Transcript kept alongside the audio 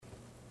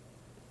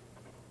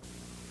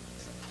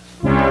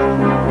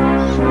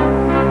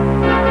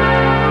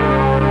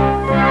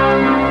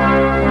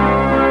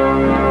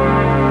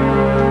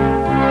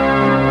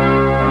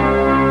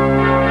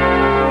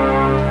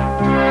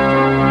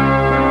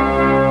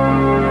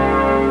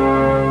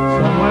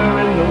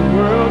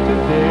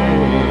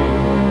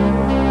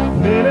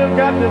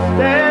have to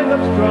stand up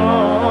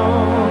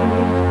strong,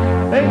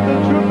 face the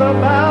truth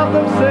about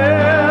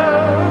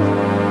themselves,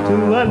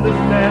 to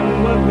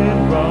understand what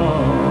went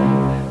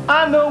wrong.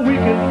 I know we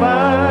can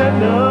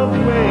find a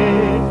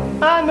way.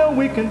 I know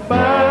we can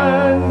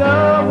find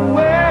a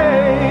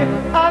way.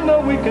 I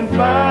know we can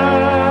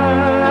find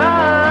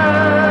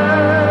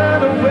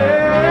a way.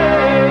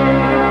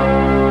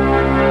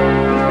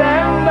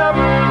 Stand up.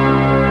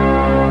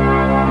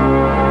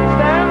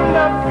 Stand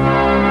up.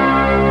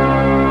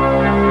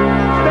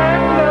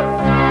 Stand up.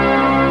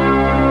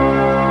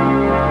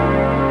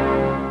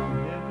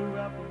 And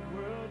throughout the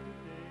world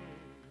today.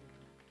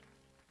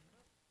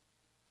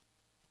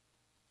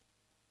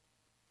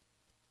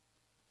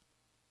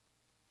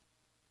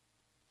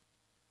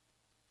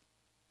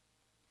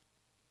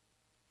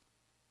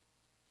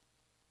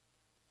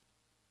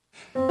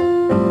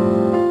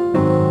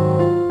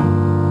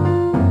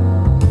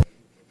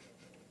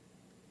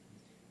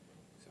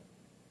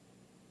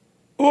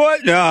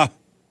 What the?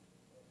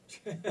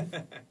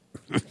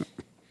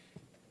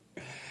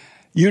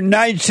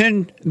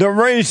 Uniting the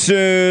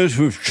races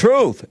with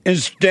truth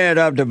instead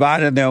of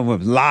dividing them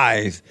with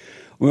lies.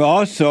 We're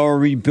also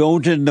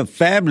rebuilding the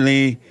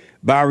family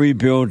by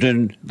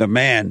rebuilding the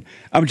man.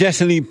 I'm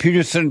Jesse Lee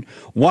Peterson.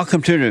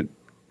 Welcome to the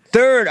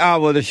third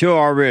hour of the show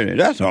already.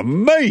 That's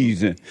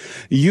amazing.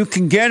 You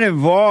can get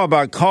involved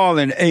by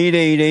calling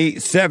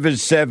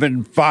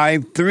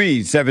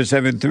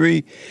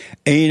 888-7753,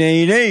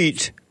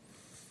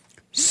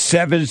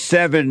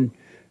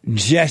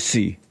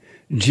 773-888-77-JESSE,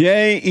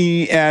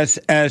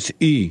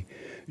 Jesse,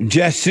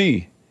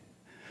 Jesse.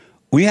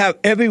 We have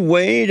every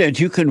way that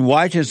you can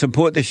watch and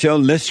support the show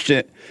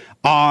listed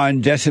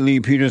on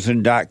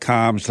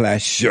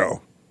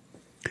JesseLeePeterson.com/show.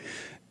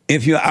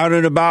 If you're out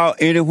and about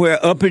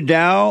anywhere up and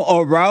down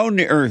or around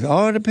the earth,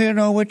 all depending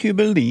on what you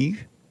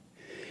believe,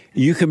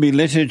 you can be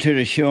listening to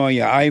the show on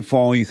your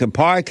iPhone. You can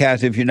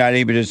podcast if you're not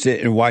able to sit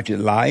and watch it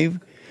live.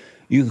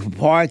 You can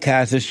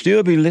podcast and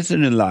still be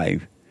listening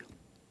live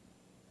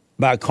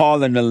by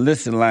calling the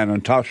listen line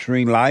on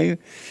TalkStream Live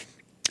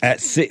at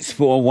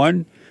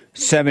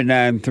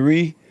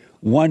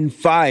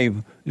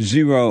 641-793-1500,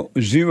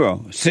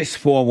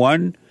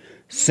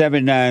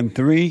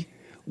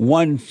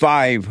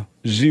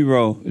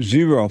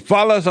 641-793-1500.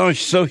 Follow us on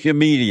social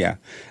media.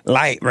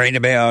 Like, ring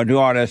the bell, do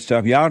all that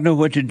stuff. Y'all know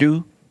what to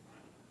do.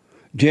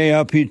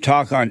 JLP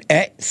Talk on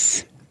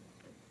X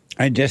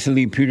and Jesse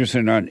Lee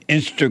Peterson on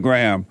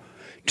Instagram.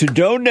 To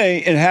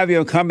donate and have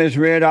your comments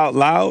read out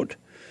loud,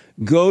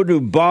 go to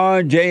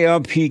Bond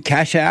JLP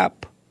Cash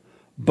App,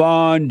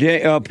 Bond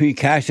JLP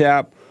Cash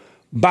App,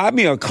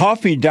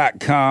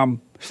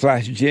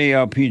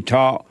 buymeacoffee.com/JLP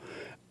Talk,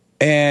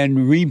 and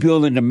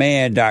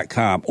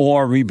rebuildingtheman.com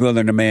or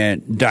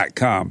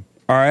rebuildingtheman.com.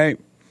 All right?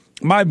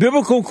 My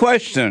biblical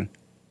question: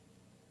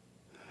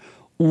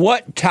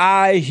 what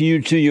ties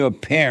you to your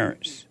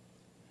parents?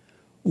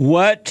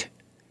 What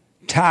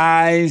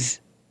ties,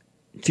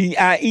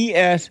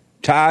 T-I-E-S,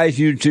 ties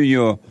you to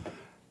your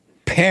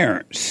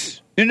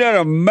parents? Isn't that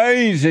an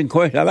amazing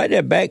question? I like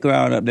that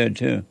background up there,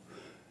 too.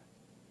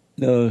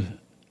 That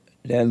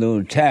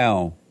little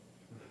town.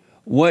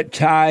 What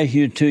ties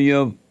you to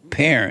your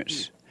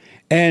parents?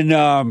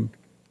 And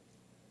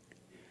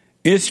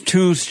it's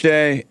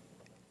Tuesday,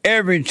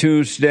 every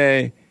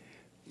Tuesday,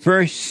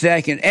 first,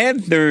 second,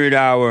 and third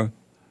hour,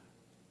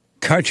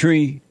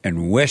 country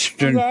and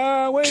western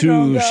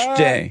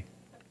Tuesday.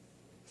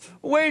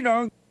 Wait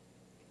on.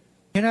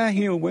 Can I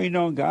hear waiting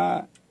on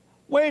God?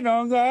 Waiting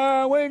on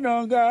God, waiting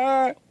on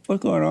God.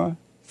 What's going on?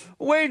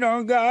 Waiting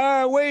on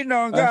God, waiting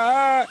on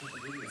God.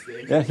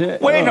 That's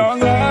it? Waiting on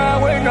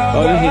God, waiting on God.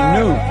 Oh, this is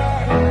new.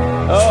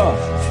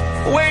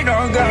 Oh. Waiting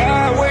on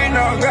God, waiting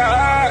on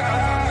God.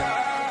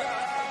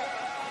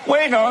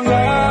 Waiting on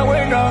God,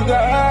 waiting on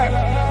God.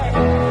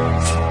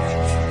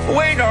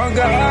 Waiting on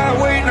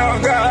God, waiting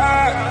on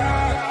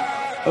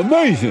God.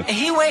 Amazing.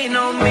 He waiting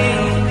on me.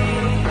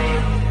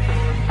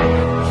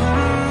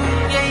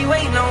 Yeah, he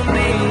waiting on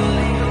me.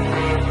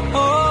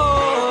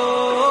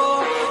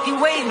 Oh, he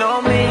waiting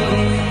on me.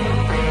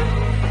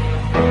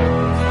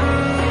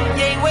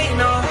 Yeah, he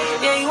waiting on.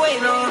 Yeah, he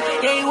waiting on.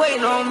 Yeah, he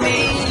waiting on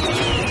me.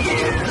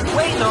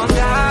 Waiting on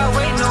God,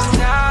 waiting on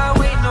God,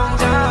 waiting on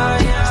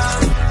God,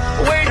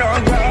 yeah. Waiting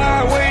on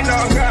God, waiting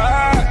on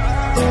God.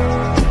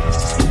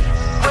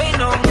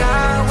 Waiting on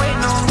God,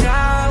 waiting on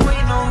God,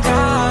 waiting on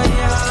God,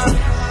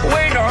 yeah.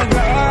 Waiting on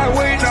God,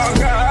 waiting on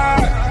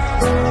God.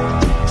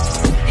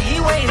 He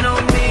waiting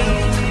on me.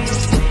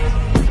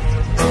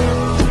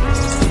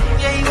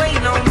 Yeah, he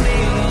waiting on me.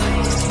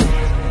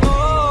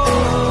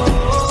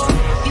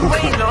 Oh, he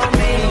waiting on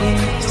me.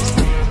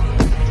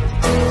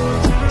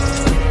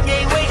 Yeah,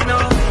 he waiting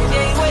on.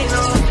 Yeah, he waiting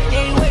on.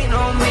 Yeah, he waiting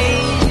on me.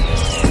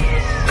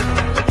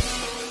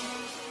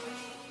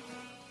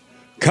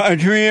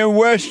 Country and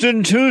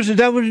Western Tuesday.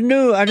 That was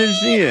new. I didn't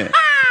see it.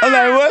 I'm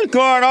like, what's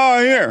going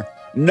on here?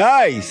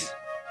 Nice.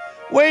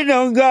 Waiting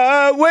on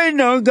God, waiting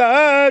on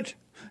God.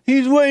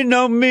 He's waiting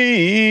on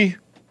me.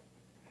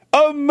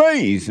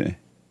 Amazing.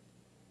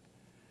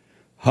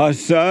 Her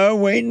son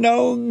waiting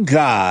on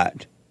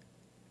God.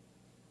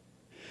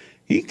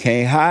 He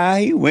can't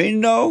hide. He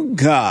waiting on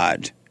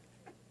God.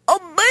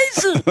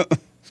 Amazing.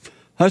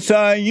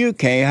 Hassan, you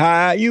can't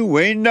hide. You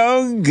waiting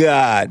on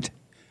God.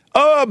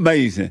 Oh,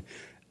 amazing.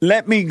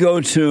 Let me go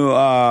to,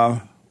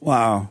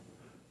 wow.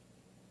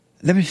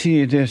 Let me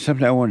see if there's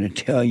something I want to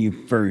tell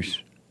you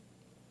first.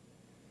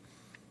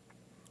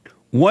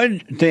 One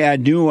thing I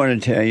do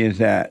want to tell you is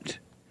that,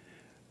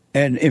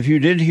 and if you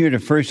didn't hear the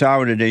first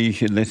hour today, you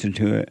should listen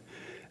to it.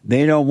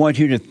 They don't want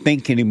you to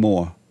think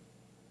anymore.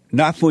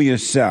 Not for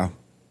yourself.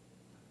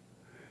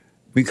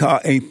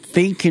 Because a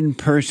thinking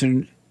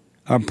person,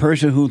 a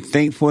person who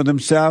thinks for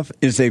themselves,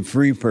 is a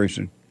free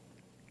person.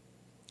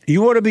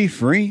 You want to be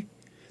free?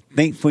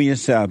 Think for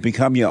yourself.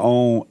 Become your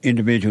own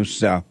individual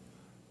self.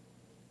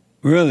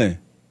 Really.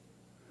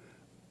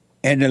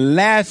 And the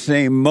last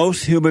thing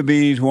most human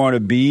beings want to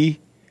be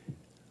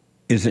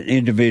is an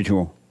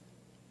individual.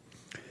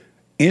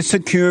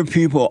 Insecure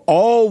people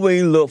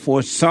always look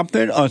for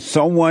something or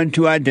someone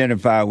to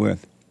identify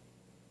with.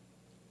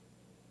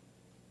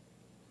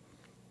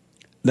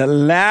 The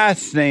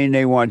last thing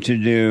they want to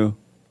do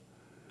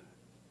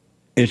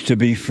is to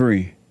be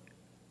free.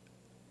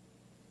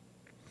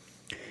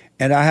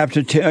 And I have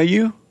to tell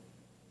you,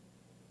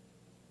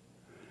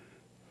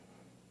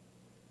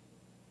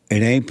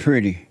 it ain't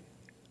pretty.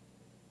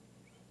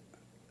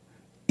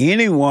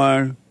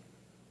 Anyone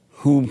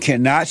who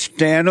cannot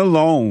stand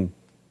alone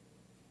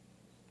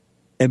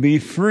and be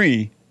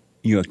free,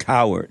 you're a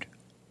coward.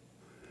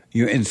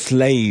 You're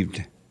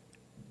enslaved.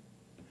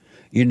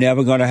 You're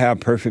never going to have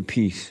perfect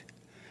peace.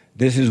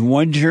 This is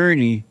one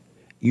journey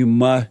you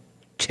must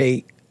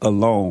take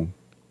alone.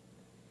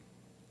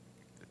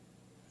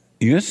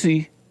 You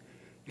see,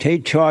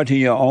 take charge of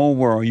your own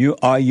world. You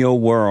are your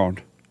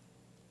world.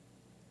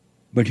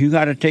 But you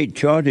got to take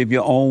charge of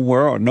your own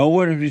world. No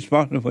one is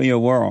responsible for your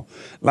world.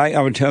 Like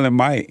I was telling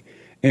Mike,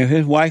 if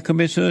his wife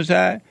commits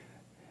suicide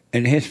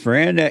and his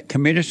friend that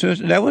committed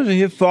suicide, that wasn't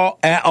his fault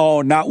at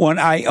all, not one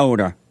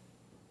iota.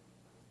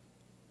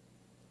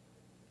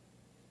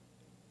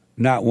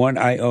 Not one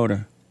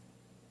iota.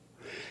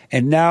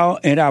 And now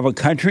in our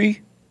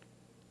country,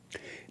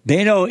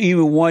 they don't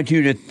even want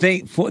you to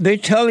think for, they're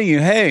telling you,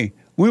 hey,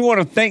 we want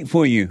to think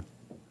for you.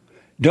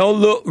 Don't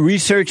look,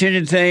 research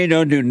anything,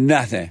 don't do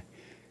nothing.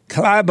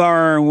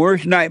 Clyburn,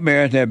 worst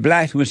nightmares that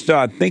blacks would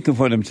start thinking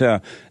for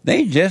themselves.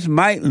 They just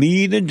might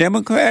lead the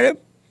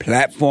Democratic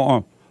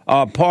platform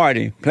or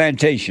party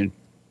plantation.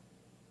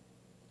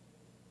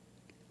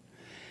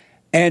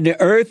 And the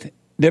earth,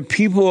 the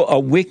people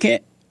are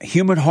wicked,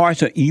 human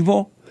hearts are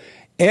evil.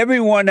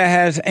 Everyone that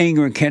has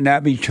anger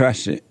cannot be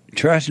trusted.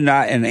 Trust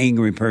not an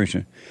angry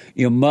person.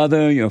 Your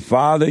mother, your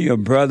father, your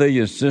brother,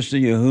 your sister,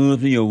 your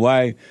husband, your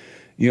wife,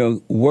 your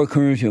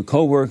workers, your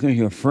co-workers,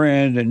 your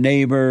friends, the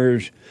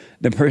neighbors,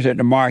 the person at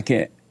the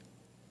market.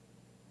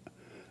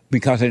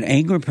 Because an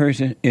angry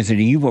person is an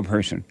evil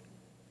person.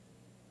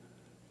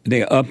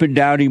 They're up and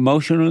down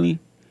emotionally.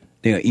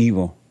 They're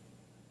evil.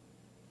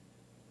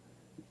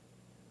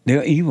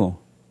 They're evil.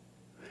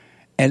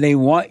 And they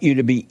want you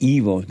to be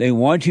evil. They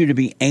want you to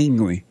be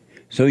angry.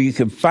 So you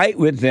can fight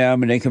with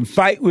them and they can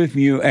fight with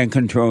you and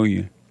control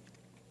you.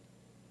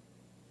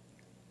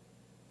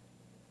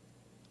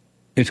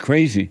 It's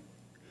crazy.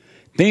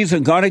 Things are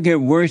going to get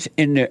worse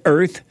in the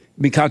earth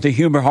because the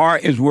human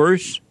heart is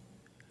worse.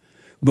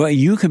 But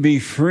you can be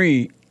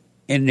free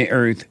in the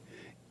earth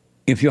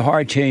if your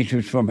heart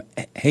changes from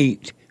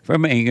hate,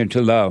 from anger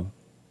to love.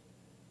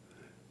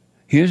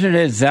 Here's an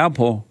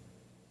example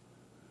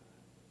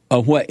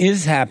of what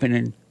is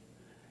happening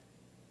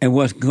and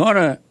what's going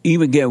to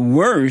even get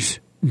worse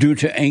due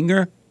to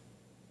anger.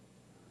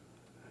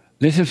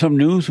 This is from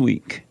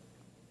Newsweek.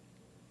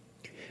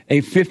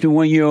 A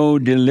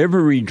 51-year-old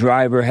delivery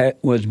driver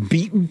was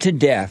beaten to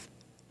death.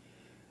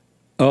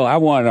 Oh, I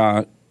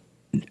want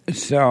to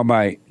sell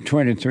my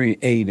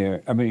 23A there.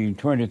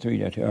 23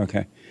 there too.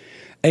 Okay.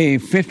 A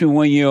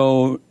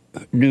 51-year-old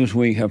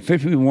Newsweek, a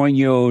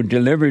 51-year-old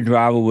delivery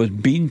driver was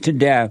beaten to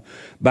death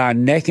by a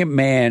naked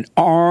man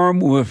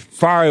armed with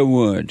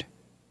firewood.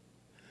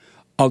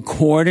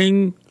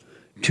 According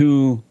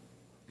to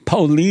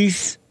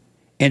police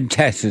in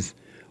Texas.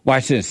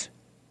 Watch this.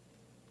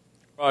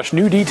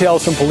 New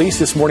details from police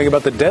this morning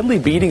about the deadly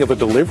beating of a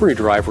delivery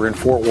driver in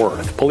Fort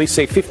Worth. Police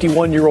say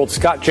 51-year-old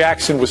Scott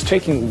Jackson was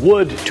taking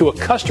wood to a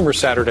customer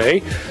Saturday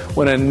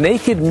when a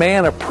naked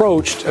man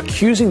approached,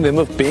 accusing them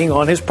of being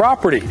on his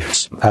property.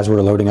 As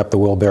we're loading up the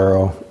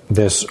wheelbarrow,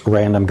 this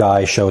random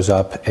guy shows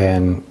up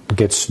and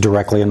gets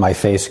directly in my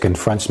face,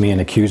 confronts me, and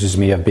accuses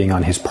me of being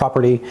on his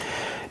property,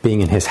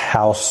 being in his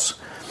house.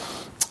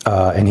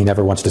 And he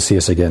never wants to see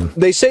us again.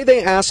 They say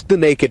they asked the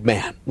naked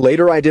man,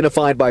 later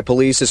identified by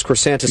police as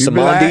Crescenta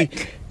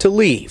Samandi, to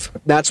leave.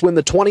 That's when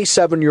the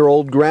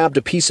 27-year-old grabbed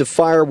a piece of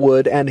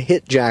firewood and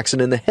hit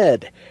Jackson in the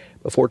head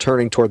before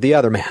turning toward the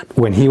other man.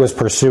 When he was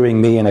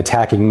pursuing me and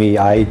attacking me,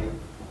 I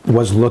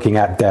was looking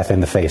at death in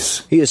the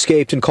face. He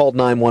escaped and called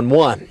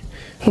 911.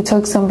 He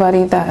took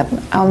somebody that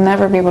I'll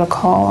never be able to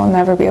call, I'll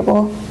never be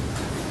able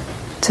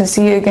to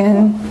see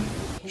again.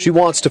 She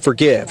wants to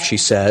forgive, she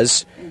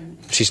says.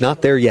 She's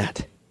not there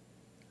yet.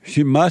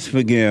 She must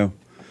forgive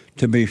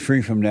to be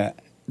free from that.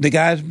 The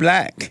guy's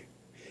black,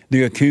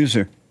 the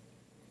accuser.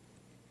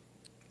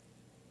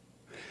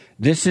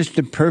 This is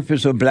the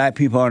purpose of black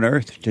people on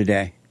earth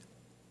today.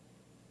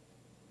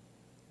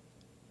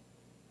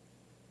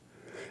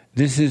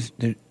 This is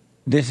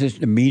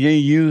the media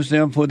use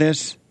them for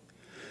this.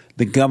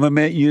 The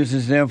government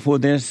uses them for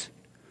this.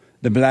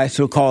 The black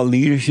so-called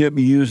leadership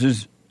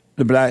uses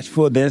the blacks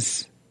for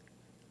this.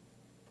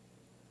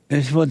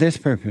 It's for this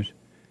purpose.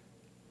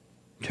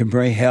 To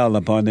bring hell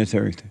upon this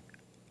earth.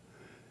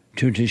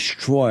 To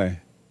destroy.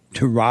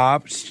 To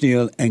rob,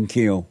 steal, and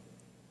kill.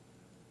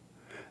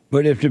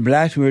 But if the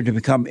blacks were to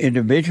become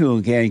individual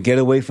again, get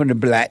away from the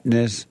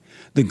blackness,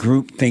 the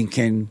group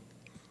thinking,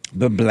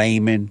 the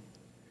blaming,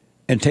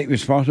 and take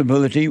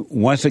responsibility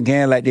once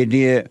again like they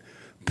did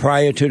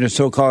prior to the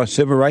so-called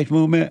civil rights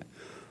movement,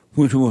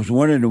 which was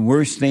one of the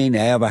worst things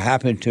that ever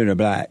happened to the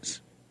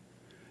blacks.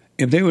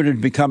 If they were to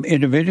become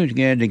individuals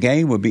again, the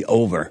game would be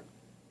over.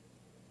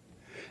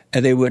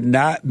 And they would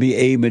not be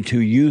able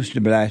to use the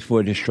blacks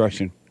for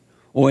destruction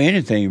or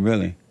anything,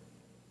 really.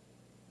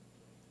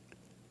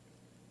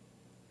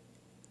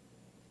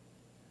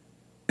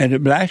 And the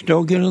blacks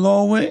don't get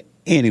along with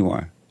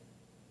anyone.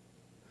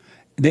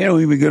 They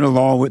don't even get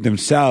along with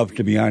themselves,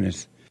 to be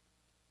honest.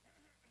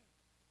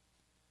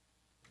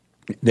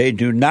 They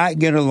do not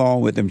get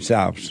along with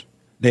themselves.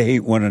 They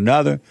hate one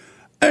another,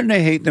 and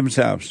they hate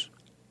themselves.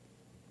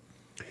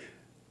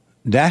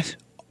 And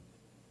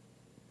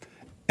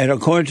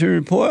according to the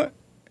report,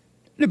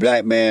 the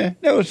black man,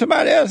 that was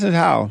somebody else's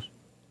house.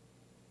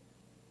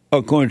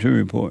 According to the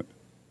report.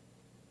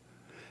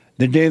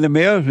 The Daily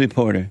Mail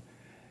reported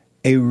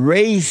a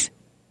race-fueled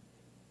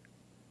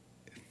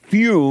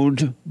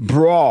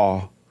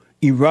brawl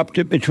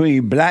erupted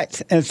between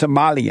blacks and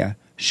Somalia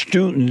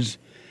students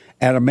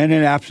at a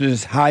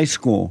Minneapolis high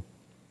school.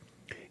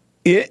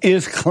 It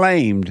is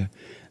claimed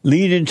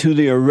leading to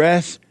the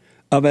arrest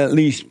of at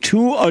least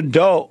 2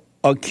 adults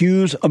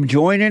accused of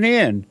joining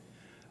in.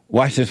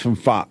 Watch this from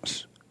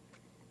Fox.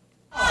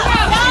 A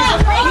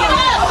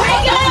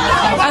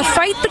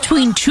fight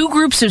between 2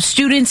 groups of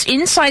students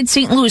inside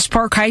St. Louis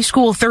Park High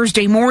School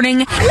Thursday morning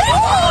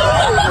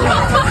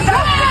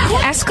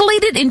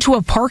escalated into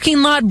a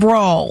parking lot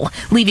brawl,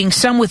 leaving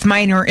some with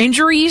minor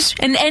injuries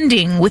and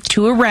ending with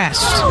 2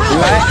 arrests.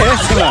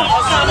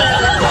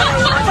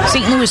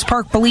 St. Louis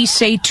Park police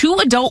say 2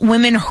 adult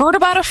women heard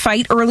about a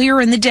fight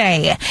earlier in the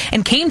day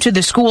and came to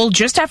the school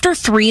just after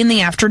 3 in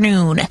the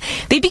afternoon.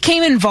 They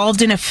became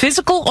involved in a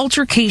physical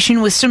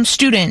altercation with some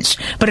students,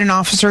 but an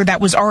officer that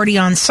was already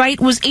on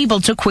site was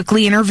able to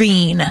quickly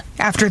intervene.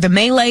 After the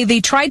melee, they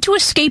tried to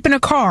escape in a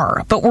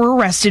car, but were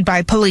arrested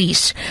by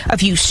police. A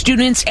few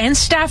students and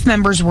staff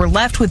members were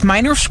left with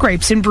minor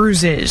scrapes and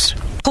bruises.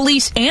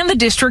 Police and the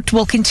district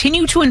will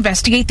continue to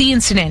investigate the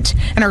incident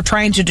and are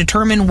trying to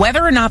determine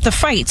whether or not the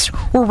fights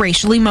were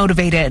racially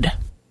motivated.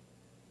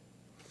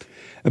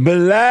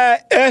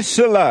 Black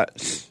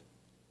excellence.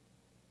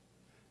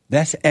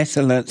 That's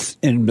excellence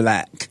in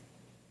black.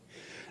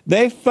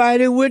 They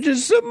fighting with the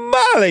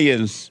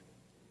Somalians.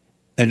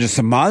 And the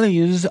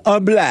Somalians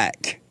are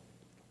black.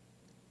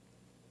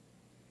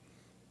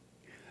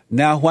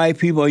 Now, white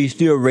people, are you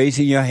still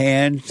raising your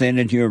hand saying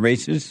that you're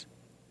racist?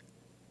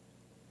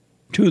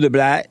 To the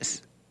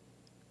blacks?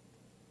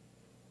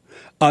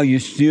 Are you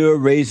still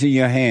raising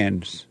your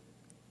hands?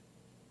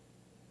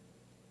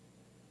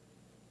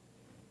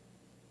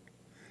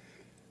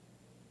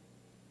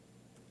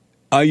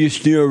 Are you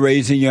still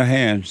raising your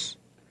hands?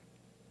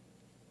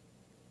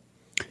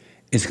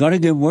 It's going to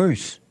get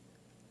worse.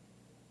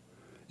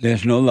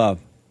 There's no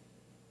love.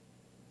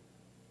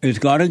 It's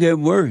going to get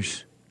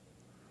worse.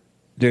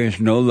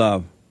 There's no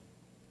love.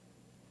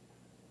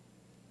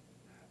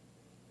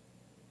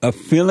 A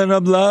feeling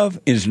of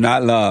love is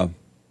not love.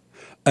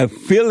 A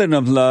feeling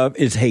of love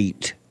is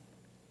hate.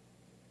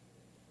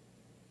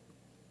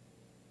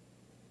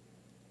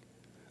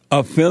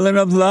 A feeling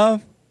of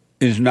love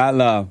is not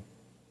love.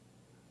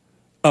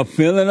 A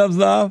feeling of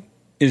love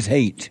is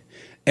hate.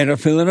 And a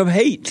feeling of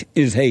hate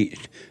is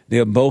hate. They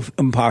are both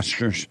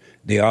imposters.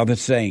 They are the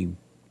same.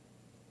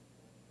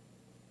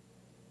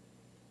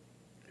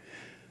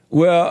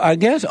 Well, I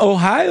guess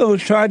Ohio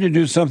is trying to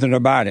do something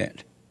about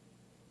it.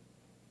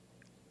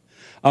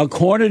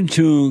 According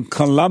to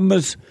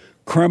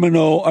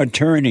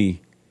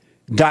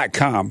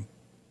ColumbusCriminalAttorney.com,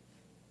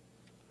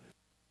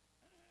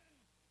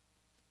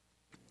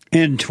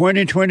 in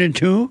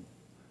 2022,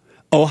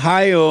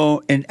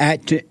 Ohio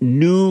enacted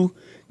new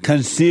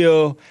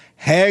concealed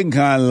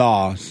handgun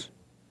laws.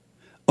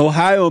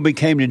 Ohio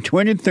became the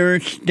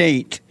 23rd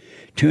state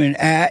to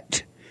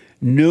enact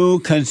new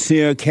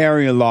concealed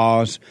carry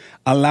laws,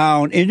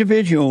 allowing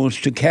individuals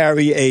to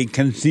carry a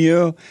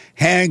concealed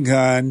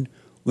handgun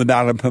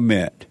without a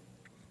permit.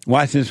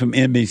 Watch this from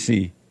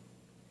NBC.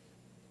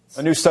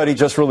 A new study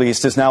just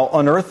released is now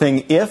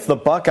unearthing if the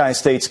Buckeye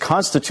State's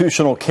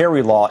constitutional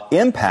carry law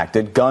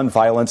impacted gun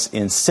violence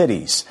in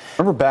cities.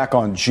 Remember, back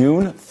on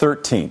June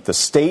 13th, the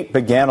state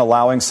began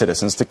allowing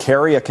citizens to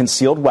carry a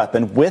concealed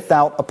weapon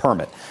without a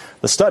permit.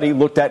 The study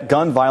looked at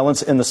gun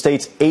violence in the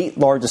state's 8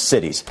 largest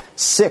cities.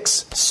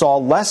 6 saw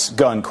less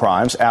gun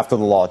crimes after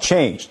the law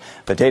changed.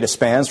 The data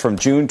spans from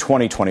June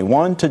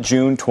 2021 to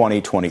June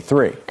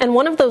 2023. And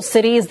one of those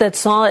cities that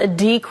saw a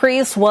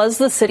decrease was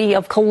the city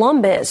of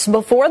Columbus.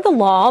 Before the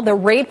law, the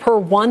rate per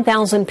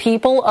 1,000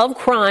 people of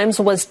crimes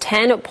was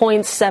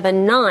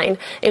 10.79.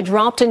 It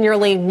dropped to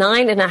nearly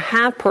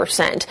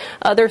 9.5%.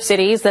 Other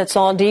cities that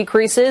saw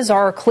decreases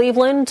are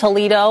Cleveland,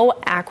 Toledo,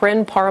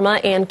 Akron, Parma,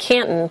 and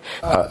Canton.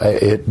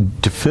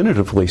 It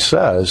definitively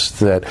says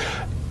that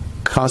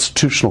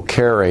constitutional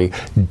carry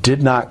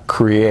did not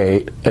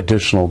create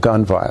additional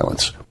gun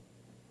violence.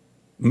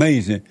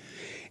 Amazing.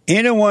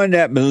 Anyone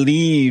that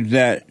believes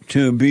that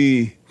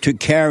to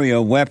carry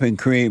a weapon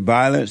create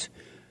violence,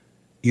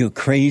 you're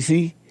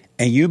crazy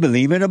and you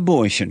believe in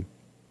abortion.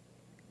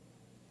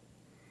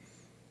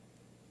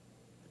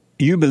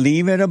 You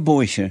believe in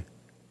abortion.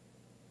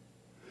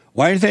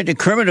 Why do you think the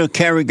criminals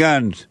carry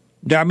guns,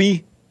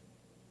 dummy?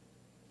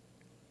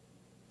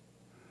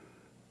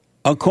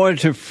 According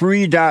to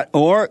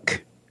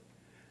free.org,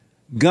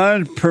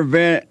 guns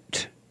prevent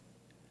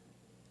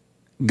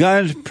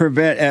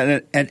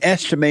an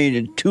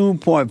estimated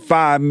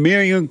 2.5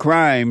 million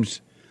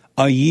crimes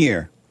a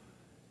year.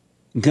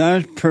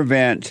 Guns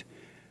prevent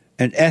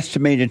an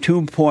estimated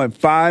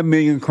 2.5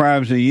 million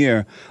crimes a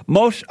year.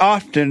 Most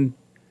often,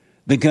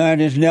 the gun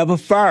is never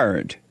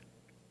fired.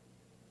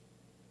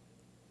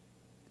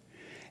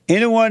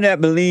 Anyone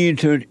that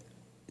believes to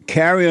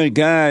carry a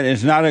gun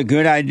is not a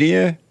good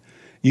idea,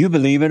 you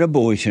believe in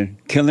abortion,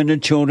 killing the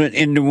children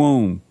in the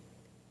womb.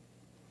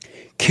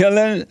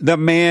 Killing the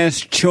man's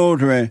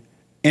children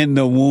in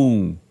the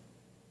womb.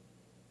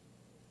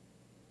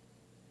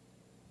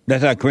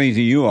 That's how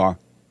crazy you are.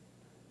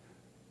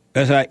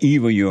 That's how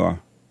evil you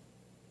are.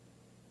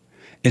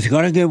 It's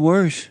going to get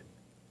worse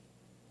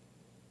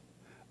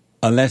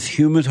unless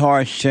human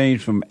hearts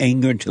change from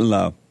anger to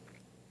love.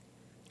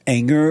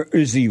 Anger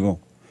is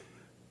evil.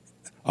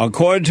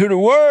 According to the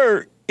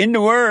Word, in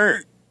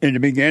the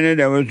beginning,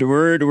 there was the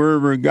Word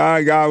was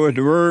God, God was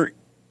the Word.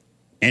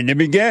 In the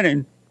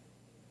beginning,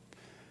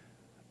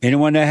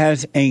 anyone that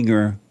has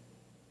anger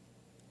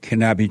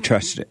cannot be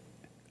trusted.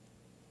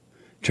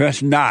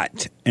 Trust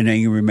not an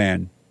angry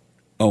man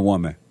or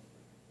woman.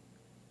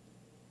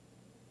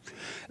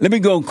 Let me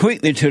go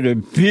quickly to the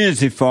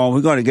busy phone.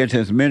 We're going to get to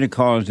as many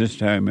calls this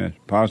time as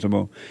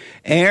possible.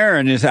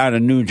 Aaron is out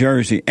of New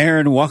Jersey.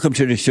 Aaron, welcome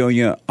to the show.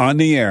 You're on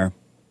the air.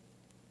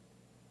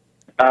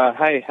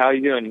 Hi, how are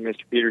you doing,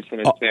 Mr. Peterson?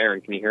 It's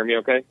Aaron. Can you hear me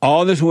okay?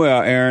 All is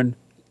well, Aaron.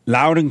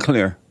 Loud and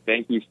clear.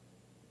 Thank you.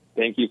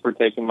 Thank you for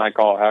taking my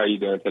call. How are you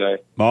doing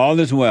today? All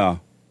is well.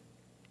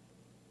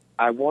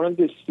 I wanted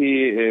to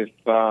see if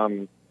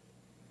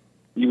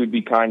you would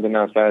be kind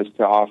enough as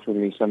to offer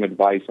me some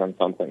advice on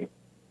something.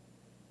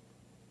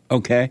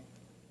 Okay.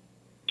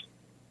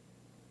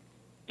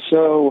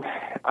 So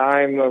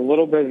I'm a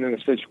little bit in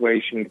a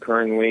situation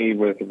currently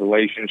with a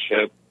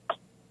relationship.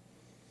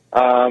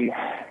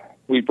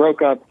 We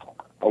broke up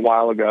a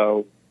while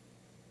ago,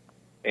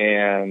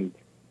 and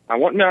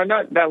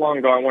not that long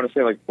ago. I want to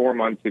say like 4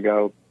 months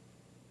ago.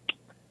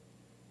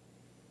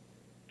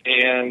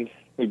 And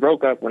we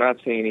broke up. We're not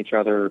seeing each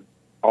other,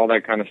 all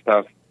that kind of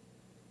stuff.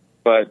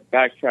 But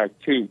backtrack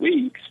 2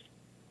 weeks,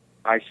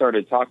 I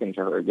started talking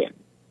to her again.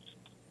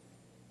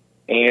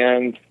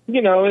 And,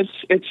 you know,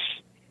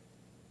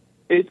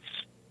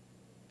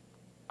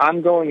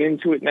 I'm going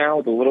into it now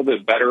with a little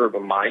bit better of a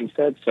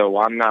mindset, so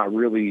I'm not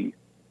really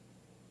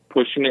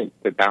pushing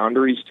the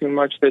boundaries too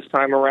much this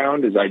time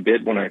around as I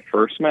did when I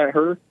first met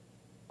her.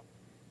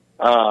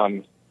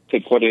 To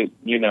put it,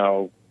 you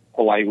know,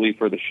 politely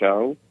for the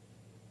show.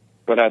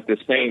 But at the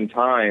same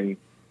time,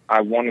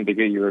 I wanted to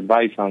get your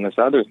advice on this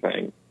other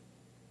thing.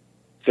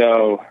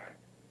 So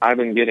I've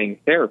been getting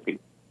therapy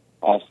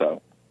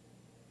also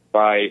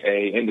by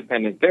a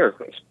independent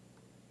therapist.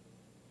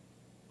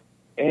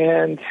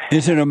 And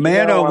is it a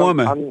man or a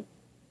woman?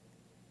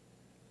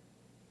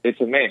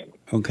 It's a man.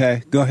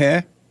 Okay, go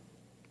ahead.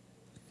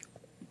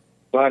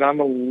 But I've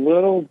had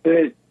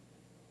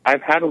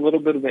a little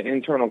bit of an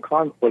internal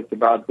conflict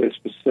about this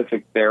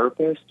specific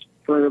therapist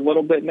for a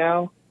little bit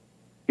now,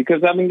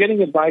 because I've been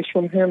getting advice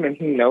from him and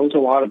he knows a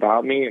lot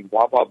about me and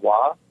blah, blah,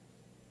 blah.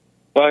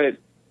 But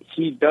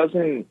he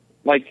doesn't,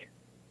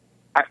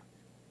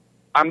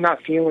 I'm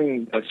not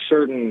feeling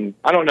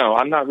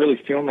I'm not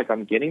really feeling like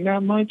I'm getting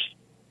that much.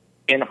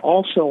 And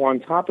also on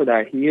top of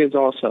that, he is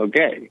also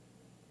gay.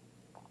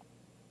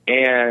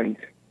 And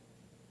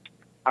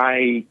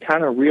I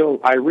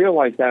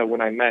realized that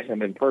when I met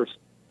him in person.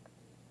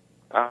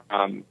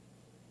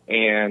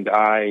 And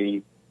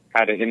I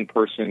had an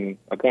in-person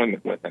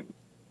appointment with him.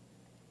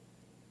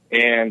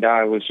 And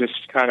I was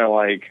just kind of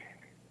like,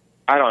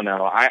 I don't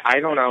know. I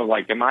don't know,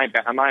 like, am I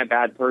a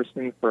bad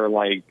person for,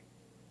 like,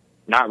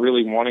 not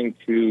really wanting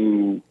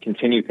to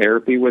continue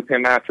therapy with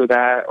him after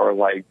that? Or,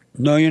 like,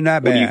 no, you're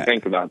not bad. What do you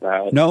think about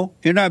that? No,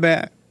 you're not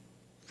bad.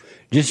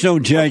 Just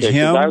don't judge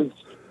him.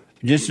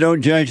 Just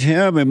don't judge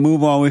him and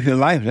move on with your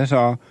life. That's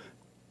all.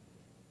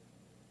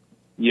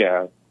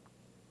 Yeah.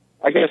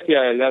 I guess,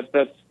 yeah,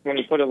 that's when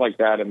you put it like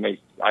that, it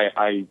makes,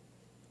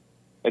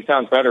 it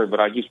sounds better, but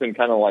I've just been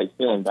kind of like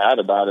feeling bad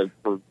about it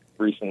for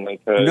recently.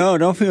 No,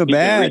 don't feel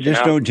bad.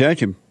 Just don't judge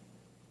him.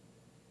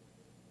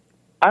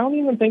 I don't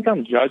even think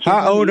I'm judging.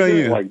 How old are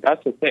you? Like,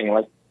 that's the thing.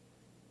 Like,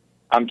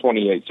 I'm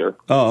 28, sir.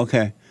 Oh,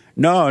 okay.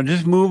 No,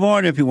 just move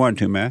on if you want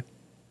to, man.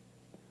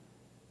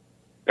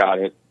 Got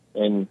it.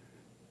 And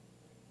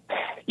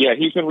yeah,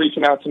 he's been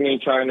reaching out to me,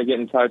 trying to get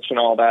in touch and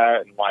all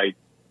that, and like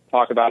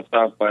talk about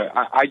stuff. But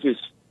I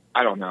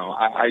don't know.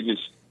 I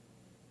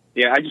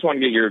just want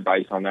to get your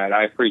advice on that.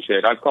 I appreciate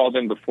it. I've called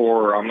in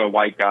before. I'm a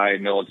white guy,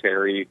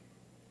 military.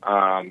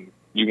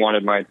 You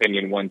wanted my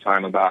opinion one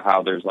time about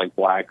how there's like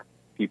black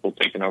people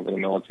taking over the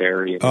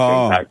military and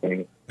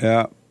impacting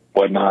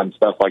whatnot and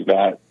stuff like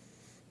that.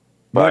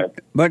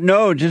 But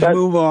no, just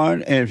move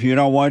on. And if you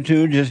don't want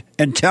to,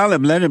 and tell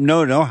him, let him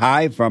know. Don't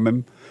hide from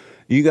him.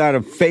 You got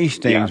to face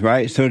things,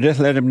 right? So just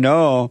let him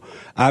know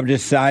I've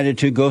decided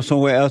to go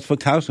somewhere else for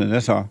counseling.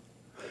 That's all.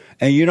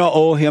 And you don't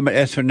owe him an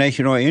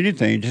explanation or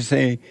anything. Just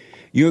say,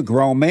 you're a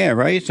grown man,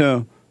 right?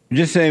 So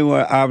just say,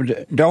 well,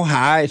 don't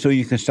hide so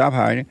you can stop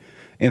hiding.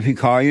 If he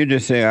call you,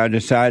 just say, I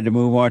decided to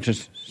move on to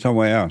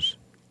somewhere else.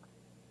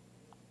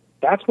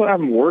 That's what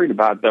I'm worried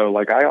about, though.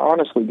 Like, I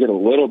honestly get a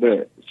little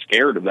bit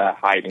scared of that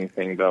hiding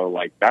thing, though.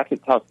 Like, that's a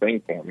tough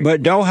thing for me.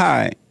 But don't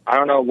hide. I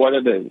don't know what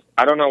it is.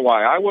 I don't know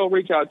why. I will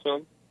reach out to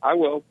him. I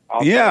will.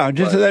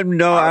 Just let him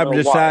know I've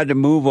decided to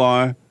move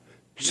on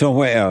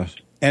somewhere else.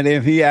 And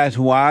if he asks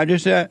why,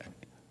 just say,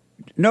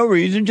 no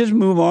reason, just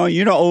move on.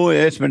 You don't owe an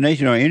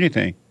explanation or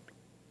anything.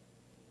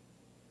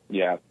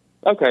 Yeah.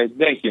 Okay.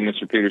 Thank you,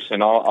 Mr.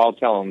 Peterson. I'll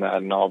tell him that,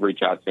 and I'll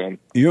reach out to him.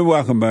 You're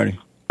welcome, buddy.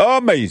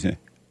 Amazing.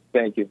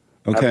 Thank you.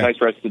 Okay. Have a nice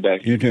rest of the day.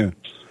 You too.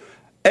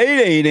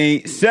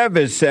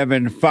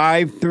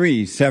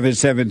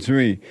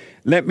 888-7753-773.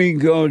 Let me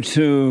go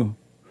to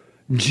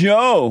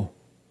Joe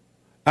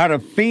out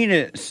of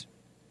Phoenix,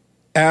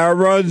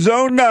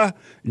 Arizona.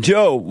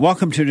 Joe,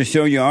 welcome to the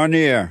show. You're on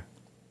the air.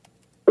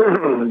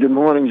 Good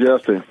morning,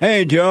 Jesse.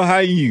 Hey, Joe. How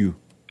are you?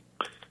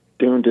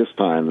 Doing just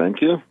fine,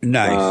 thank you.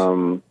 Nice.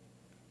 I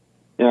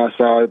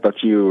saw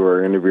that you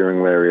were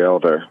interviewing Larry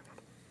Elder.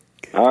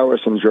 I always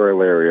enjoy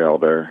Larry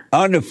Elder.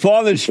 On the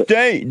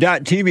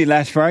FallenState.tv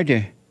last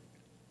Friday.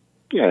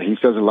 Yeah, he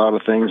says a lot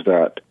of things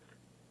that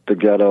the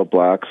ghetto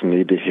blacks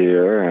need to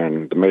hear,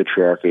 and the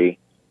matriarchy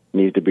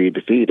needs to be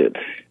defeated.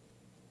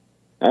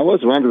 I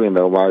was wondering,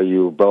 though, why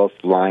you were both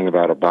lying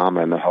about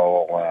Obama and the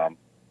whole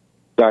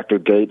Dr.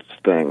 Gates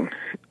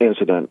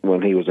incident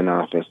when he was in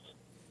office.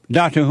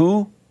 Dr.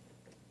 who?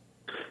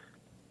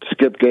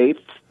 Skip Gates,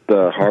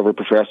 the Harvard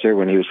professor,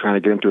 when he was trying to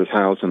get into his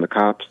house and the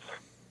cops.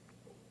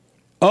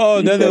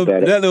 Oh, that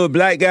little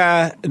black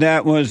guy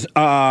that was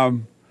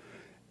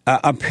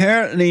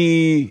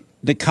apparently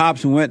the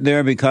cops went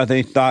there because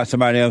they thought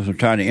somebody else was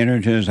trying to enter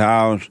into his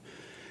house,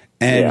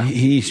 and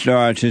he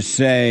started to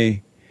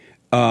say,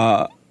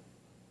 they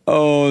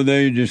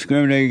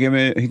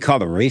discriminate. He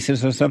called them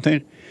racist or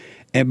something.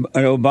 And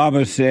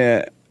Obama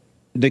said,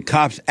 the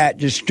cops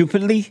acted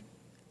stupidly?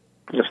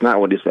 That's not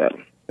what he said.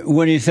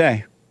 What did he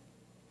say?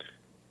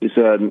 He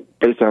said,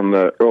 based on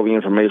the early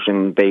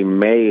information, they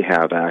may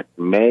have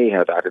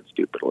acted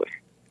stupidly.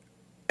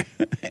 I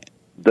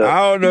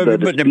don't know if you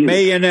put the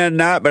may in there or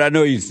not, but I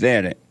know you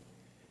said it.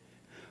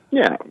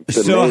 Yeah.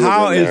 So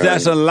how is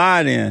that a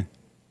lie then?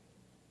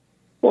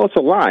 Well, it's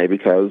a lie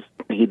because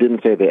he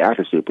didn't say they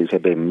acted stupidly. He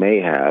said they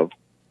may have.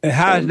 And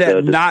how is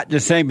that not the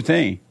same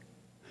thing?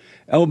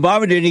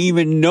 Obama didn't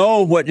even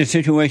know what the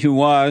situation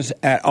was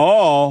at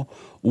all.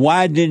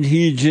 Why didn't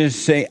he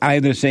just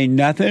either say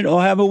nothing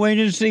or have a wait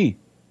and see?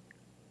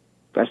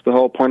 That's the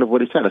whole point of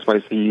what he said. That's why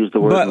he used the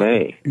word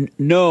may.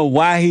 No,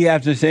 why he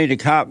have to say the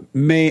cop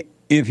may,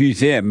 if he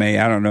said may,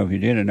 I don't know if he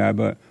did or not,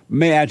 but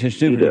may act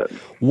stupid.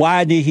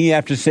 Why did he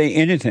have to say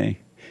anything?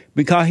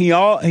 Because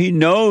he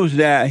knows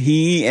that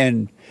he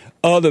and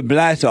other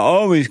blacks are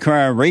always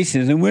crying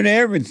racism with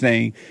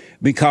everything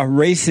because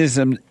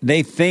racism,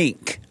 they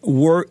think,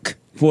 work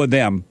for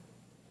them.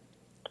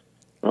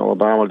 Well,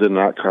 Obama did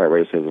not cry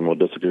racism. We'll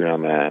disagree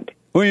on that.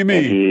 What do you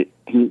mean?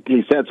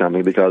 He said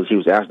something because he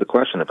was asked a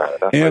question about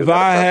it. If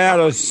I had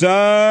a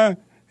son,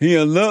 he'd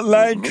look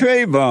like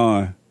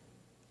Trayvon.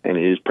 And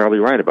he's probably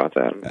right about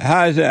that.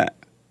 How is that?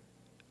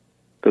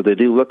 Because they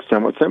do look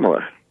somewhat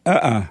similar.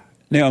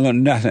 They don't look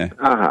nothing.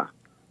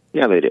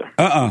 Yeah, they do.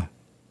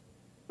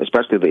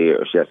 Especially the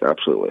ears. Yes,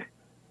 absolutely.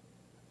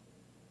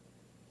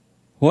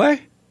 What?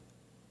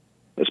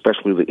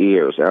 Especially the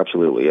ears.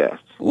 Absolutely, yes.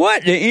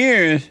 What? The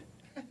ears?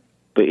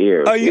 The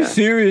ears. Are you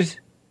serious?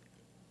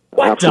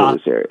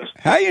 Absolutely serious.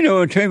 How you know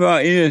what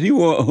Trayvon is? He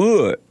wore a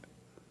hood.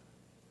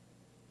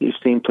 You've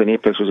seen plenty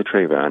of pictures of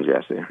Trayvon,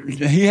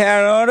 Jesse. He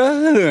had on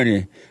a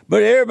hoodie.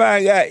 But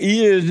everybody got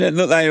ears that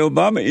look like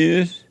Obama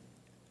ears.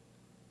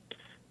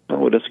 No,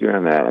 we'll disagree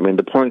on that. I mean,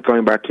 the point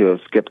going back to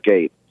Skip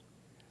Gates.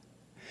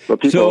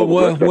 So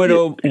when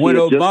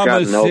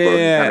Obama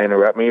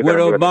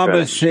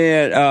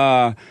said,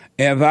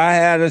 if I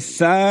had a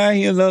son,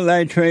 he look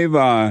like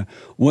Trayvon,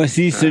 was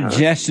he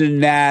suggesting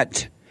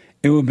that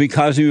It was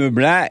because he was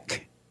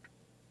black.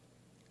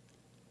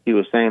 He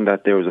was saying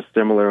that there was a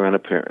similarity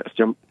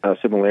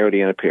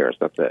in appearance.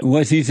 That's it.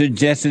 Was he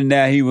suggesting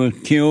that he was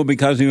killed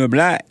because he was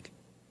black?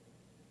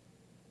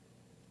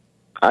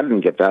 I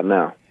didn't get that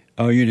now.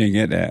 Oh, you didn't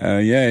get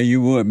that. Yeah,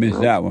 you would miss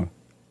that one.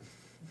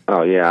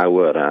 Oh, yeah, I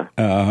would, huh?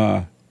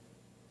 Uh-huh.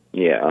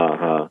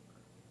 Yeah,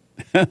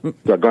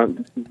 So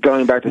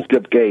going back to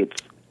Skip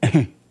Gates,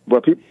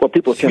 what people tend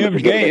to Skip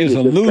forget Gates is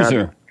a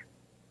loser.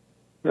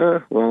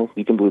 Well,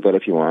 you can believe that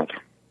if you want.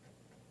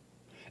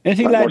 Is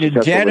he like the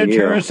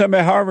janitor or something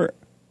at Harvard?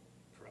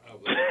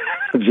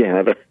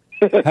 Janitor.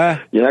 Huh?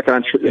 You're not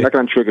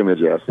gonna trigger me,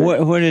 Jesse.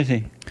 What is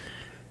he?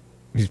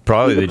 He's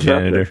probably the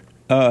janitor.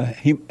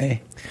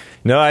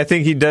 No, I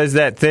think he does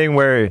that thing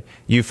where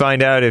you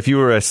find out if you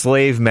were a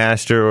slave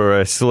master or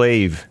a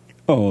slave.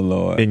 Oh,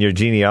 Lord. In your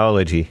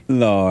genealogy.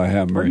 Lord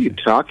have mercy. What are you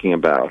talking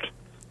about?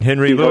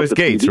 Henry Louis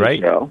Gates, right?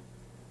 Show.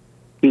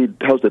 He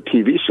hosts a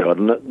TV show.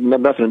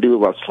 Nothing to do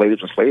with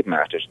slaves and slave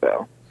masters,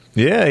 though.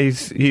 Yeah,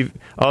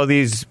 all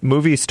these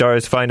movie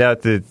stars find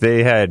out that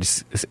they had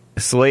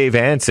slave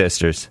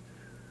ancestors.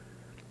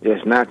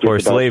 It's not just or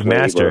about slave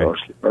master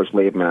or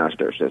slave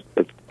masters.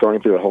 It's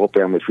going through the whole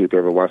family tree. If you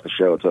ever watch the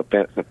show, it's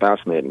a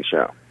fascinating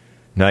show.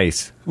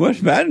 Nice. What's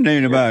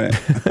fascinating about it?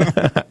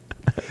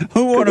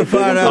 Who want to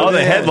find out? All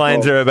the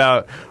headlines are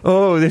about,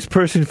 this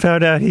person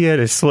found out he had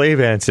a slave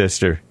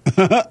ancestor.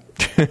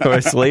 Or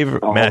a slave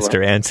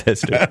master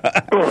ancestor.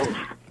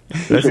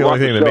 That's the only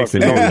thing that makes the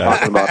news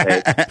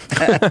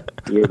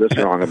out. You're just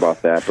wrong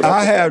about that. But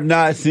I have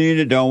not seen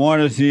it, don't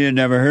want to see it,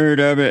 never heard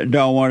of it,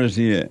 don't want to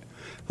see it.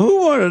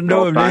 Who want to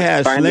know if they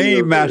had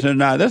slave master or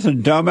not? That's a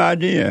dumb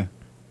idea.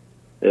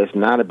 It's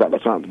not about,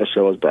 that's not what the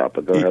show is about,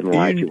 but go ahead and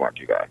lie if you want,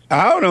 you guys.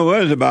 I don't know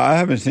what it's about. I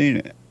haven't seen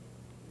it.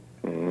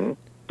 Mm-hmm.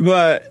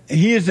 But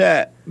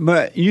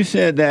but you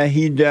said that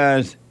he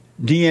does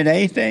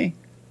DNA thing?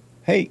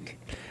 Hake.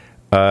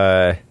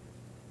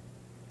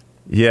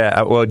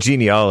 Yeah, well,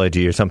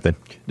 genealogy or something.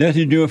 Does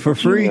he do it for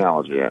free?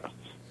 Genealogy, yeah.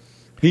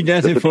 He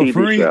does it for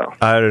free? Show.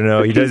 I don't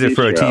know. He does it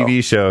for a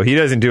TV show. He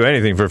doesn't do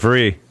anything for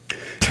free.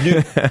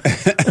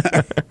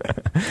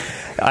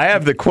 I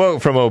have the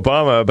quote from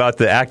Obama about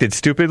the acted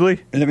stupidly.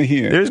 Let me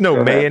hear. There's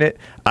no May in it.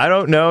 I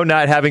don't know,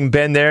 not having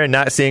been there and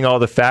not seeing all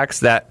the facts,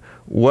 that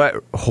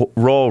what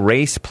role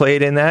race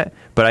played in that.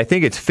 But I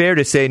think it's fair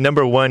to say,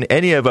 number one,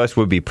 any of us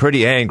would be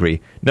pretty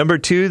angry. Number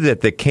two,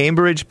 that the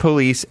Cambridge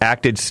police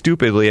acted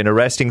stupidly in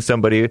arresting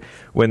somebody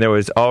when there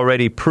was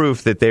already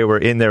proof that they were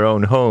in their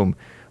own home,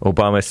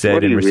 Obama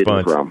said in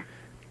response.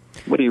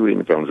 What are you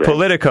reading from, Jay?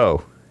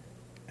 Politico.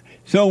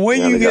 So where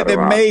you get the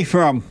May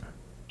from?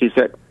 He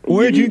said,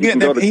 where'd you get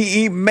the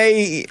he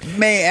May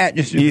at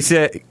the He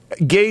said,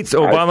 Gates,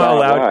 Obama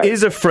allowed,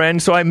 is a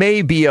friend, so I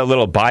may be a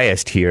little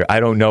biased here. I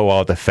don't know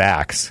all the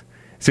facts.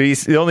 So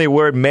the only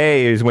word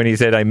may is when he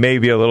said, I may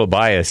be a little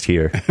biased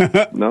here.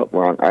 No,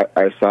 wrong.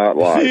 I saw it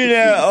live. See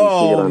that?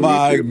 Oh,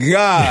 my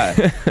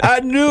God.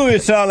 I knew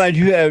it sounded like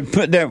you had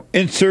put that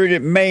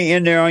inserted may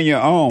in there on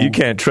your own. You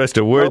can't trust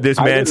a word this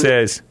man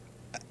says.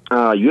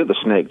 You're the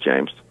snake,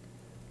 James.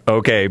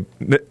 Okay,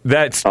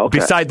 that's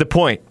beside the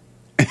point.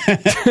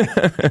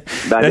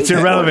 That's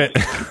irrelevant.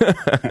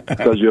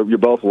 Because you're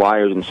both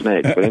liars and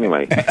snakes. But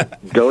anyway,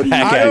 go to YouTube.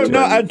 I don't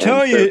know. I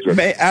tell you, it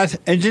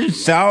didn't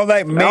sound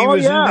like May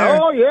was in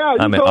there. Oh, yeah.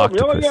 I'm an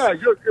octopus. Oh, yeah.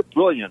 You're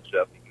brilliant,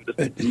 Jeff.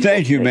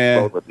 Thank you,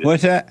 man.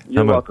 What's that?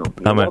 You're welcome.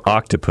 I'm an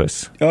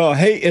octopus. Oh,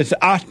 hey, it's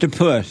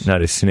octopus.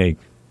 Not a snake.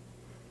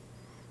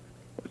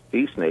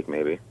 Sea snake,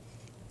 maybe.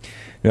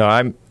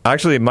 No,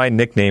 my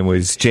nickname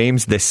was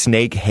James the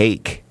Snake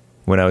Hake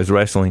when I was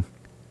wrestling.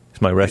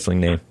 It's my wrestling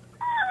name.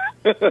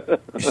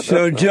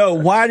 So, Joe,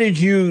 why did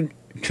you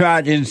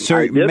try to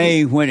insert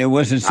May when it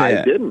wasn't said?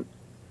 I didn't.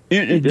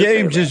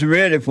 James just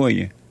read it for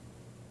you.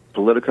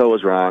 Politico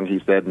was wrong.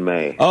 He said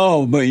May.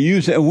 Oh, but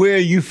you said where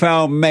you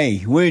found May.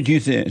 Where did you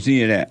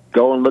see it at?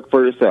 Go and look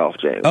for yourself,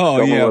 James.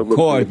 Oh, yeah, of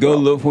course. Go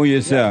look for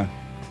yourself.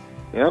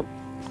 Yep.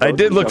 I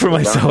did look for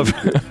myself.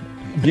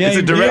 It's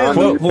a direct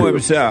quote for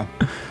himself.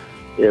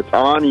 It's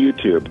on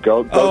YouTube.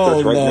 Go oh,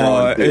 search right now.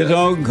 Lord. It's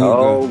on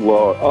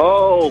Google.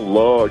 Oh,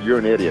 Lord. You're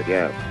an idiot,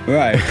 yeah.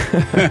 Right.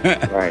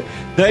 Right.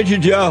 Thank you,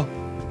 Joe.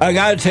 I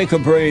got to take a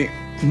break.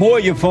 More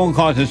of your phone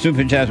calls and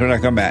super chats when I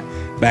come back.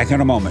 Back in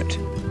a moment.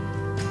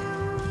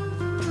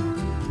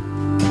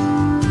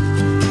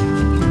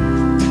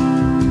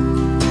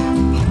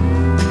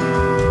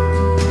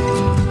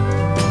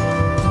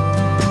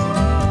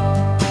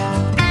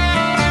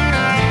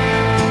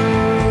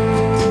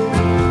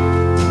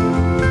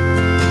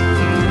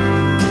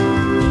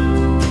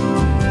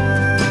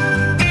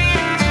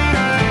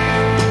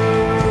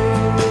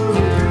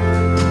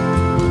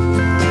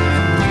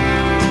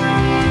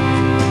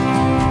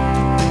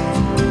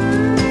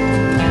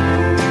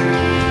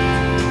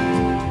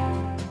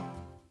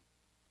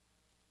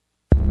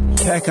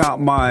 Check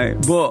out my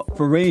book,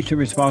 For Race to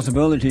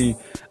Responsibility.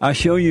 I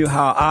show you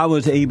how I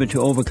was able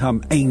to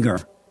overcome anger.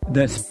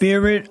 The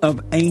spirit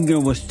of anger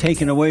was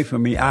taken away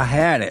from me. I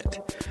had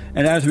it.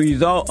 And as a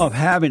result of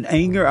having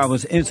anger, I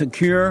was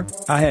insecure.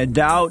 I had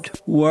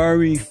doubt,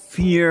 worry,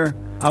 fear.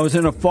 I was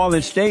in a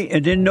fallen state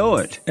and didn't know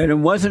it. And it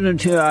wasn't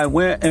until I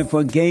went and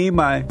forgave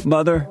my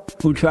mother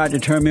who tried to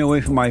turn me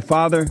away from my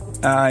father.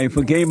 I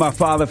forgave my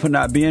father for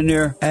not being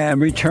there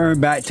and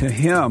returned back to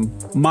him.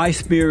 My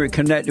spirit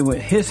connected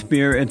with his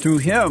spirit, and through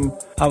him,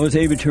 I was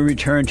able to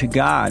return to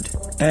God.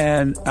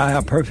 And I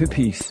have perfect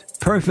peace.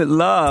 Perfect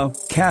love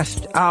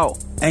casts out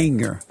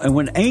anger. And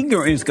when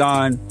anger is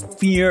gone,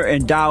 fear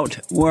and doubt,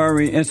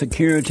 worry,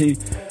 insecurity,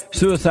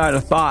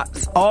 suicidal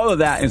thoughts, all of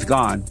that is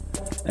gone.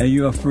 And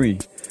you are free.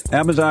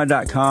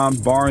 Amazon.com,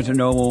 Barnes &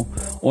 Noble,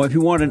 or if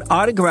you want an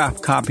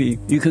autographed copy,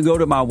 you can go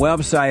to my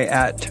website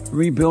at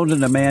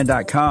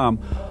rebuildingtheman.com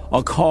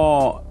or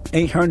call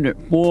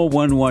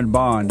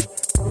 800-411-BOND.